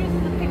pictures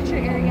in the picture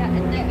area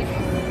and then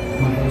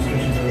My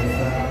illustrations are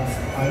fast.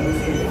 I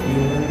illustrate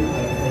feeling, I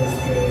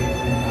illustrate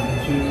an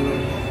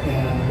attitude,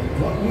 and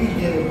what we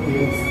did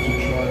is to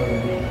try and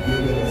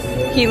give it a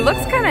story. he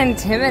looks kind of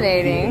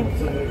intimidating.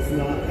 So it's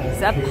not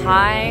as He's up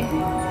high.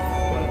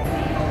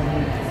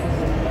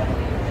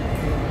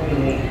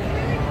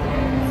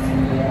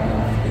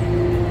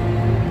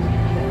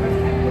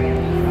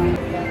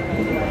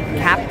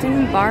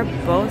 Captain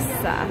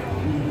Barbossa.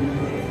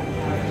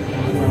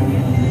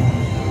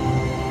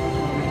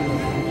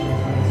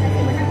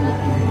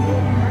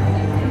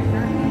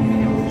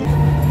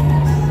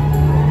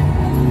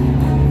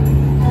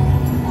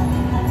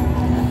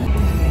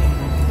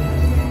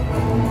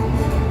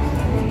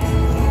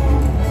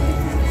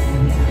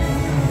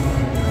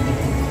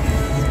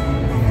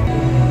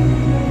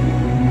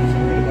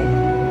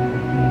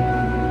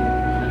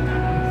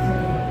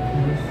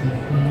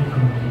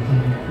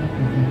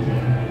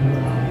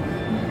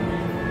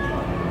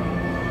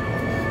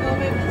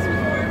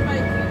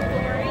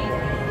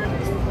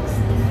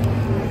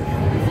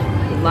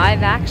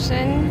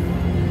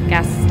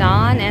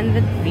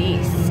 and the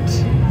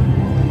Beast.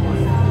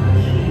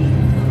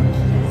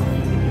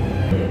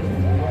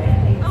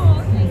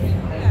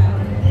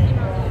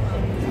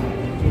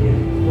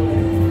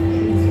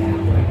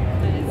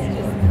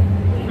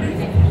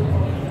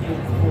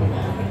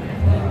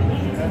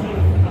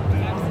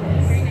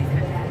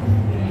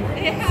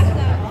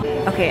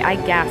 Okay, I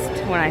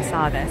gasped when I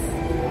saw this.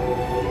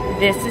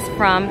 This is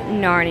from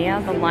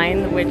Narnia, The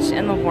Lion, the Witch,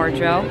 and the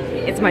Wardrobe.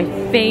 It's my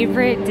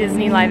favorite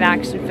Disney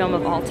live-action film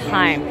of all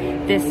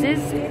time. This is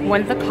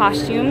one of the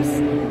costumes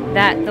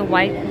that the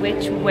White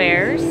Witch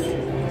wears. This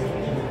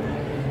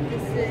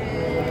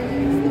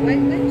is The White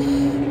Witch,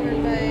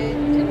 worn by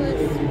Tilda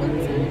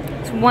Swinton.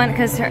 It's one,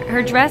 because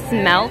her dress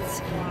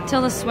melts.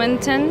 Tilda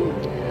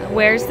Swinton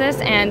wears this,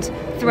 and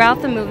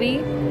throughout the movie,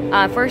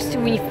 first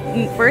when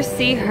you first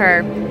see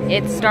her,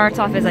 it starts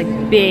off as like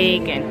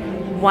big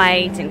and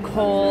white and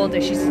cold.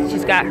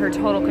 She's got her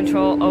total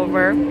control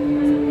over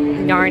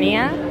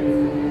Narnia,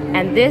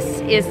 and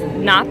this is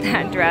not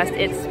that dress.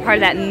 It's part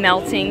of that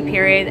melting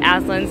period.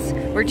 Aslan's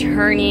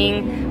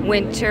returning,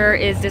 winter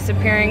is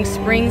disappearing,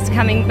 spring's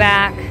coming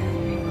back,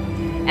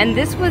 and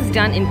this was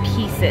done in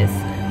pieces.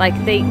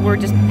 Like they were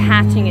just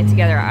patching it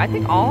together. I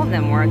think all of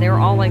them were. They were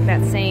all like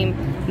that same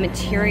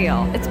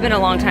material. It's been a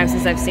long time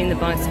since I've seen the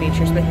bonus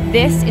features, but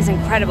this is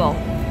incredible.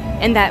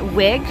 And that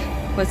wig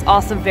was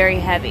also very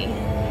heavy.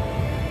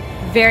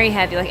 Very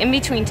heavy. Like in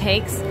between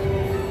takes,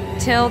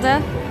 Tilda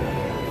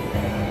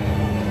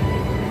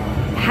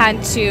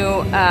had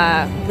to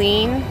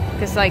lean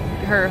because like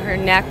her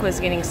neck was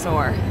getting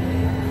sore.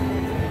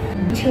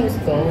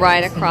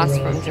 Right across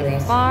from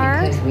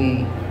Jafar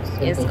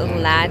is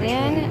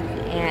Aladdin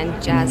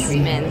and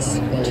Jasmine's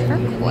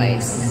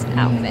turquoise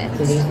outfit.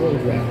 So there's little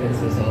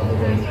references all the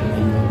way through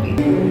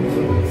the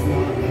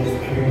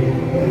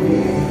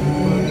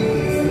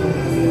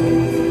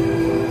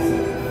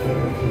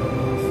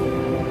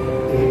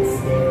It's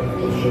their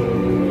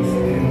shoulders,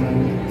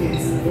 and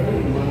it's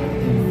very light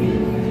and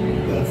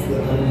feeling. That's the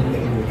only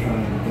thing we're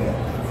trying to get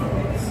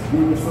across. We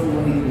were so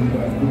lucky in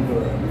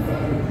Vancouver, the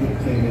fabric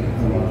dictated a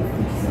lot of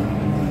the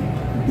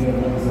design. There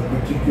was a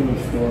particular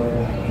store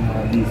that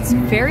had these. It's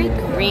very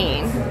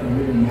green,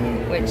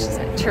 which is a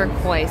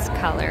turquoise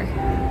color.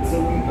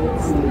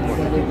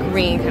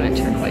 Green kind of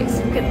turquoise.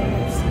 Look at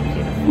this.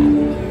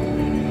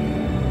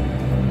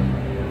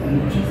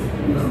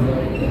 Beautiful.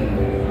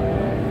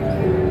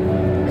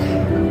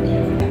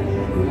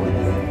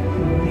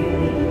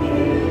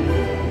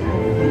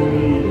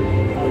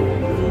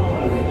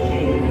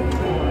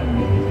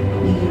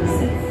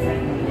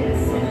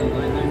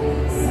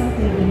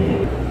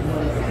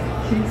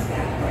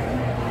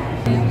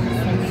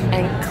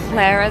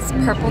 Clara's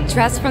purple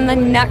dress from the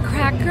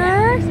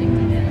Nutcracker.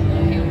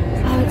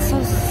 Oh, it's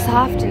so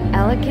soft and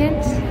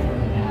elegant.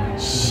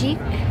 Chic.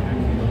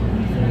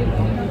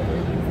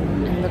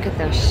 And look at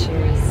those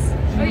shoes.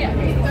 Oh yeah.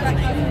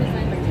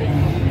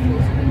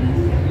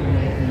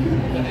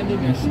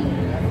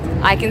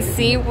 I can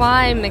see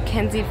why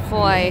Mackenzie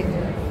Foy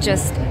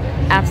just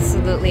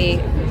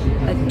absolutely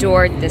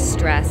adored this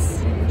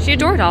dress. She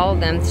adored all of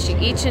them.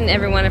 Each and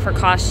every one of her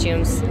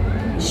costumes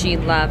she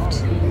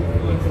loved.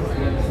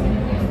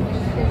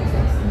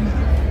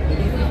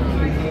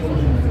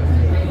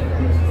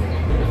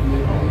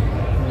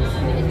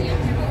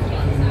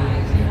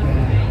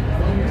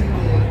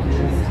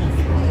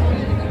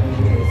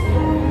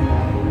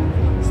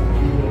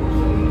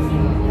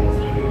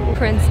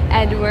 Prince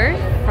Edward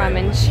from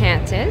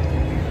Enchanted.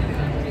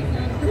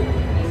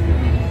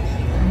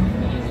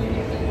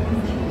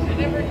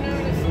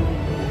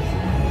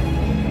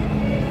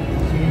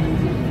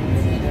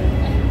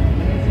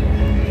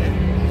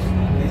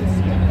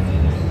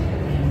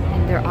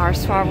 And there are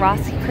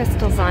Swarovski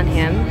crystals on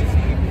him.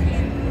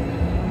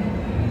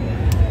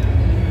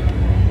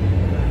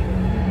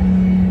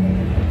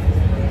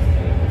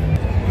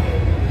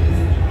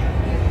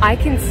 I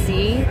can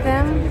see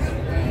them.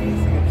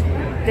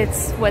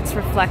 That's what's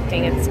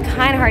reflecting. It's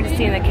kind of hard to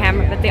see in the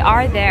camera, but they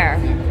are there.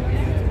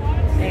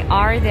 They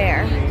are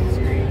there.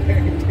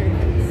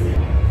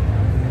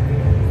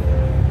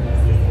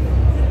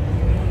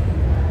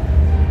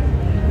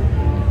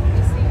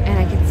 And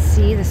I can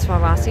see the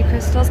Swarovski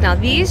crystals. Now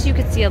these you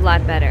could see a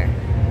lot better.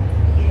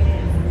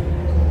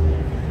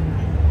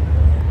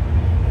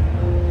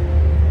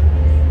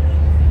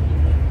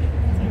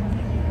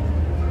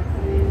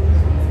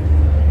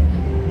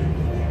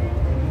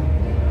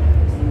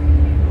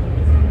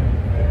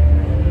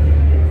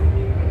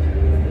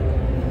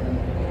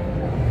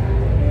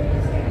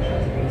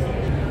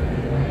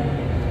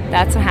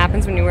 That's what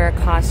happens when you wear a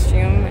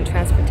costume in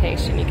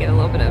transportation. You get a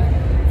little bit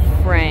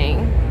of fraying.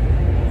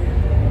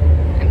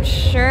 I'm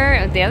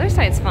sure the other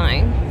side's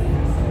fine.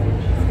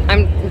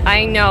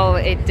 I know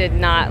it did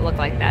not look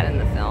like that in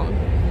the film.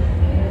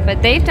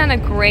 But they've done a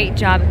great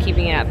job of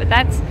keeping it up. But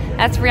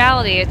that's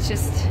reality. It's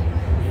just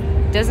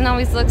doesn't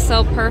always look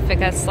so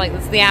perfect. That's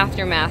the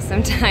aftermath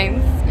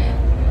sometimes.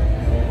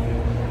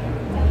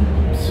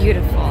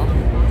 Beautiful.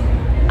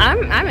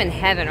 I'm in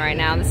heaven right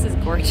now. This is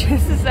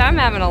gorgeous. I'm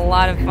having a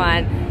lot of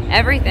fun.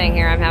 Everything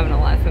here I'm having a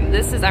lot of fun.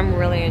 I'm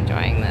really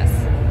enjoying this.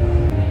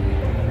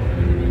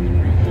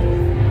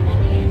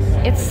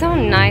 It's so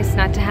nice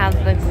not to have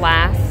the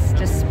glass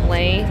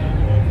display,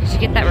 because you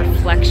get that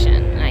reflection,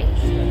 and I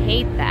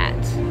hate that.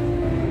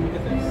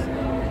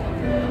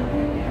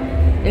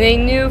 And they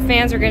knew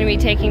fans were going to be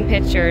taking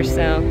pictures,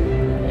 so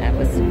that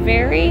was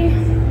very,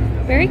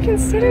 very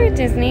considerate,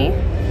 Disney.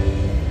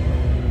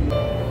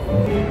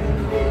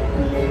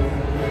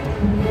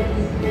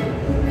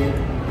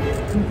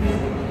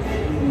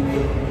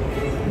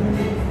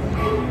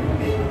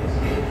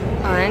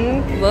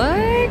 And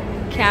look,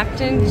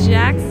 Captain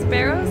Jack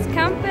Sparrow's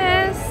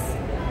compass.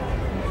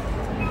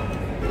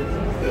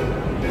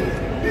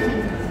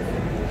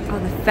 Oh,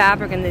 the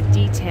fabric and the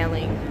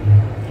detailing.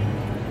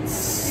 It's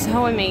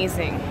so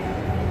amazing.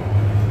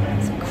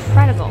 It's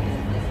incredible.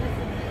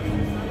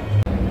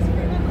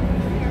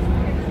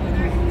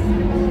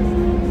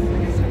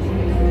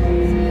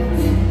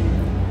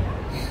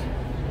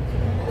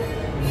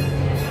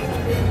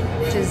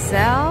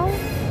 Giselle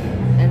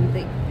and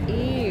the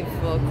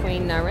evil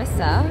Queen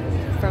Narissa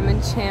from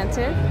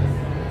Enchanted.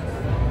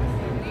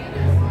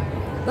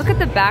 Look at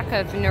the back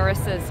of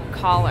Narissa's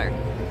collar.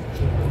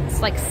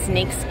 It's like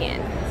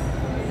snakeskin.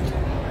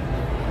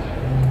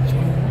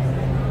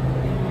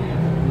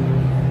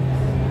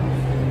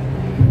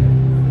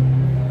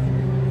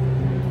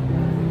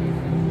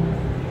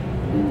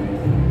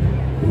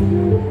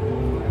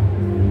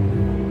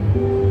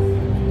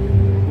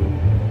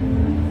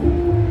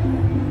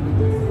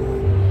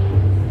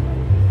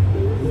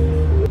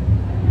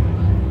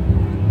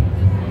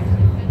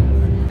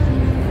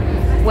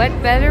 What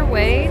better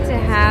way to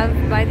have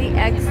by the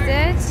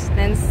exit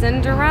than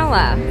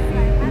Cinderella?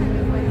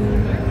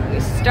 We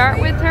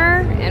start with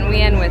her and we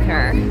end with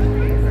her.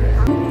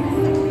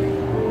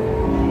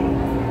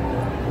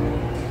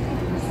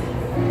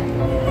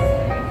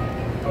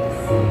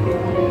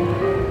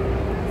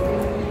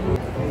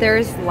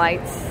 There's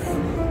lights.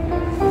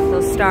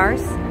 Those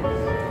stars,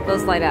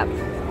 those light up.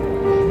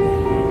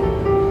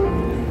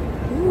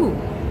 Ooh.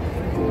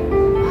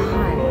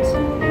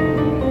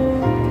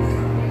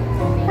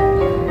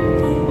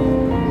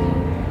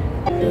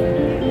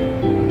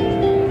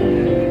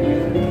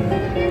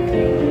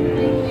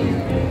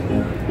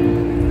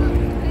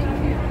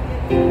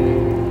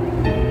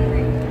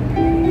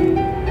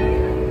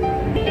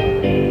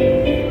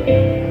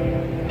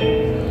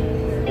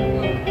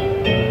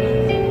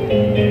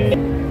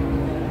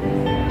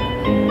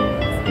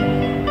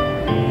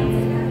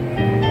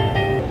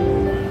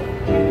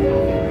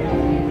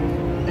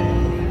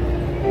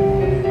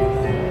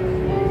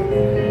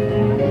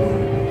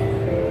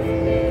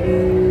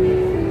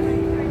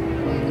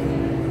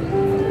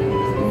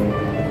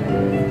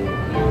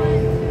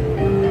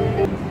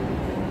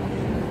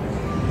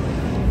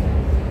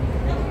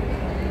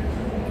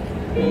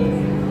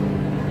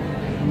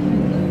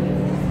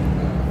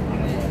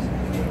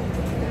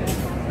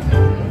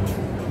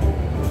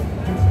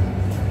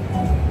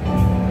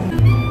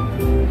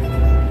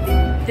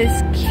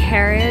 This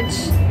carriage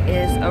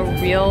is a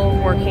real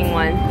working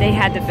one. They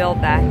had to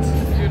build that.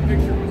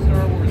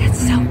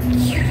 That's so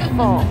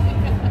beautiful.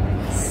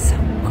 So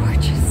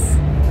gorgeous.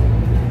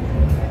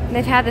 And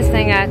they've had this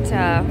thing at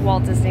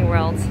Walt Disney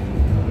World.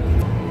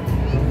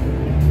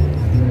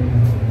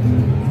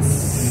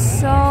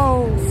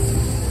 So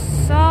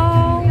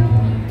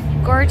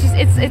gorgeous.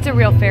 It's a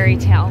real fairy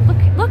tale. Look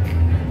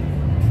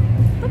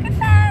at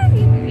that.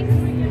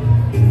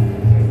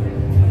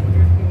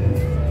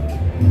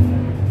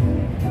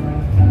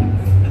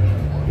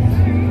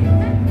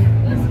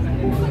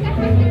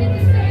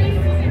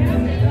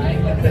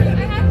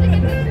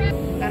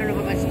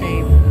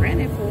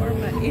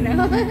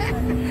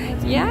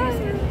 Yeah.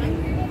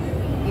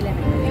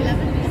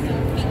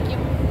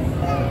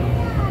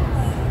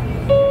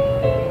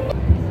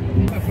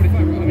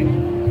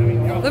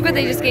 11. Look what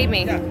they just gave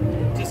me.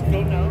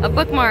 A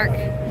bookmark.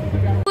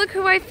 Look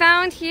who I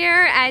found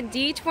here at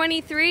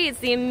D23. It's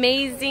the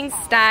amazing,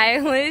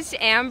 stylish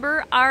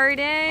Amber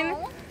Arden.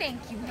 Oh, thank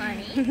you,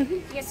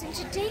 honey. Yes, and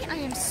today I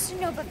am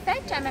Snow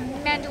Buffet. I'm a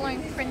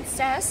Mandalorian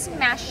princess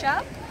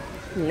mashup.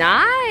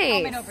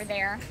 Nice. Moment over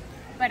there.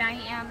 But I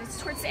am, it's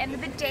towards the end of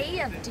the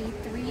day of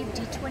D3 of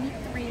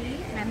D23,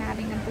 and I'm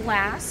having a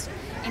blast.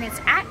 And it's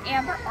at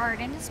Amber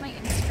Arden. It's my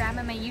Instagram,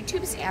 and my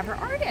YouTube is Amber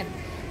Arden.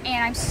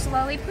 And I'm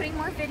slowly putting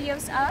more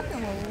videos up,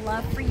 and we'll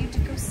love for you to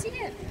go see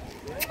it.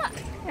 Mwah.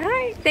 All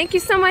right. Thank you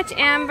so much,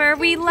 Amber.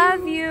 We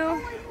love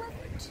you.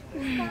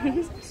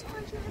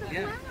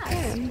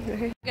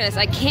 Goodness,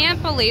 I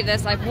can't believe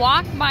this. I've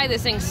walked by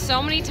this thing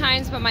so many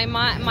times, but my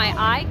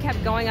eye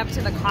kept going up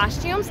to the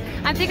costumes.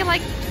 I'm thinking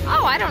like,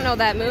 oh, I don't know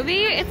that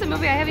movie. It's a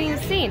movie I haven't even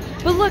seen.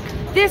 But look,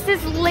 this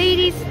is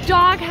Lady's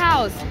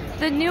Doghouse,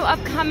 the new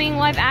upcoming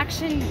live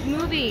action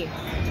movie.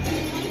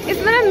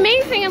 Isn't that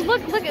amazing? And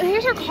look,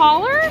 here's her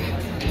collar.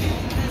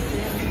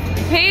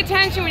 Pay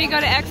attention when you go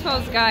to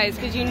expos, guys,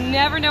 because you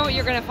never know what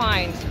you're gonna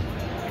find.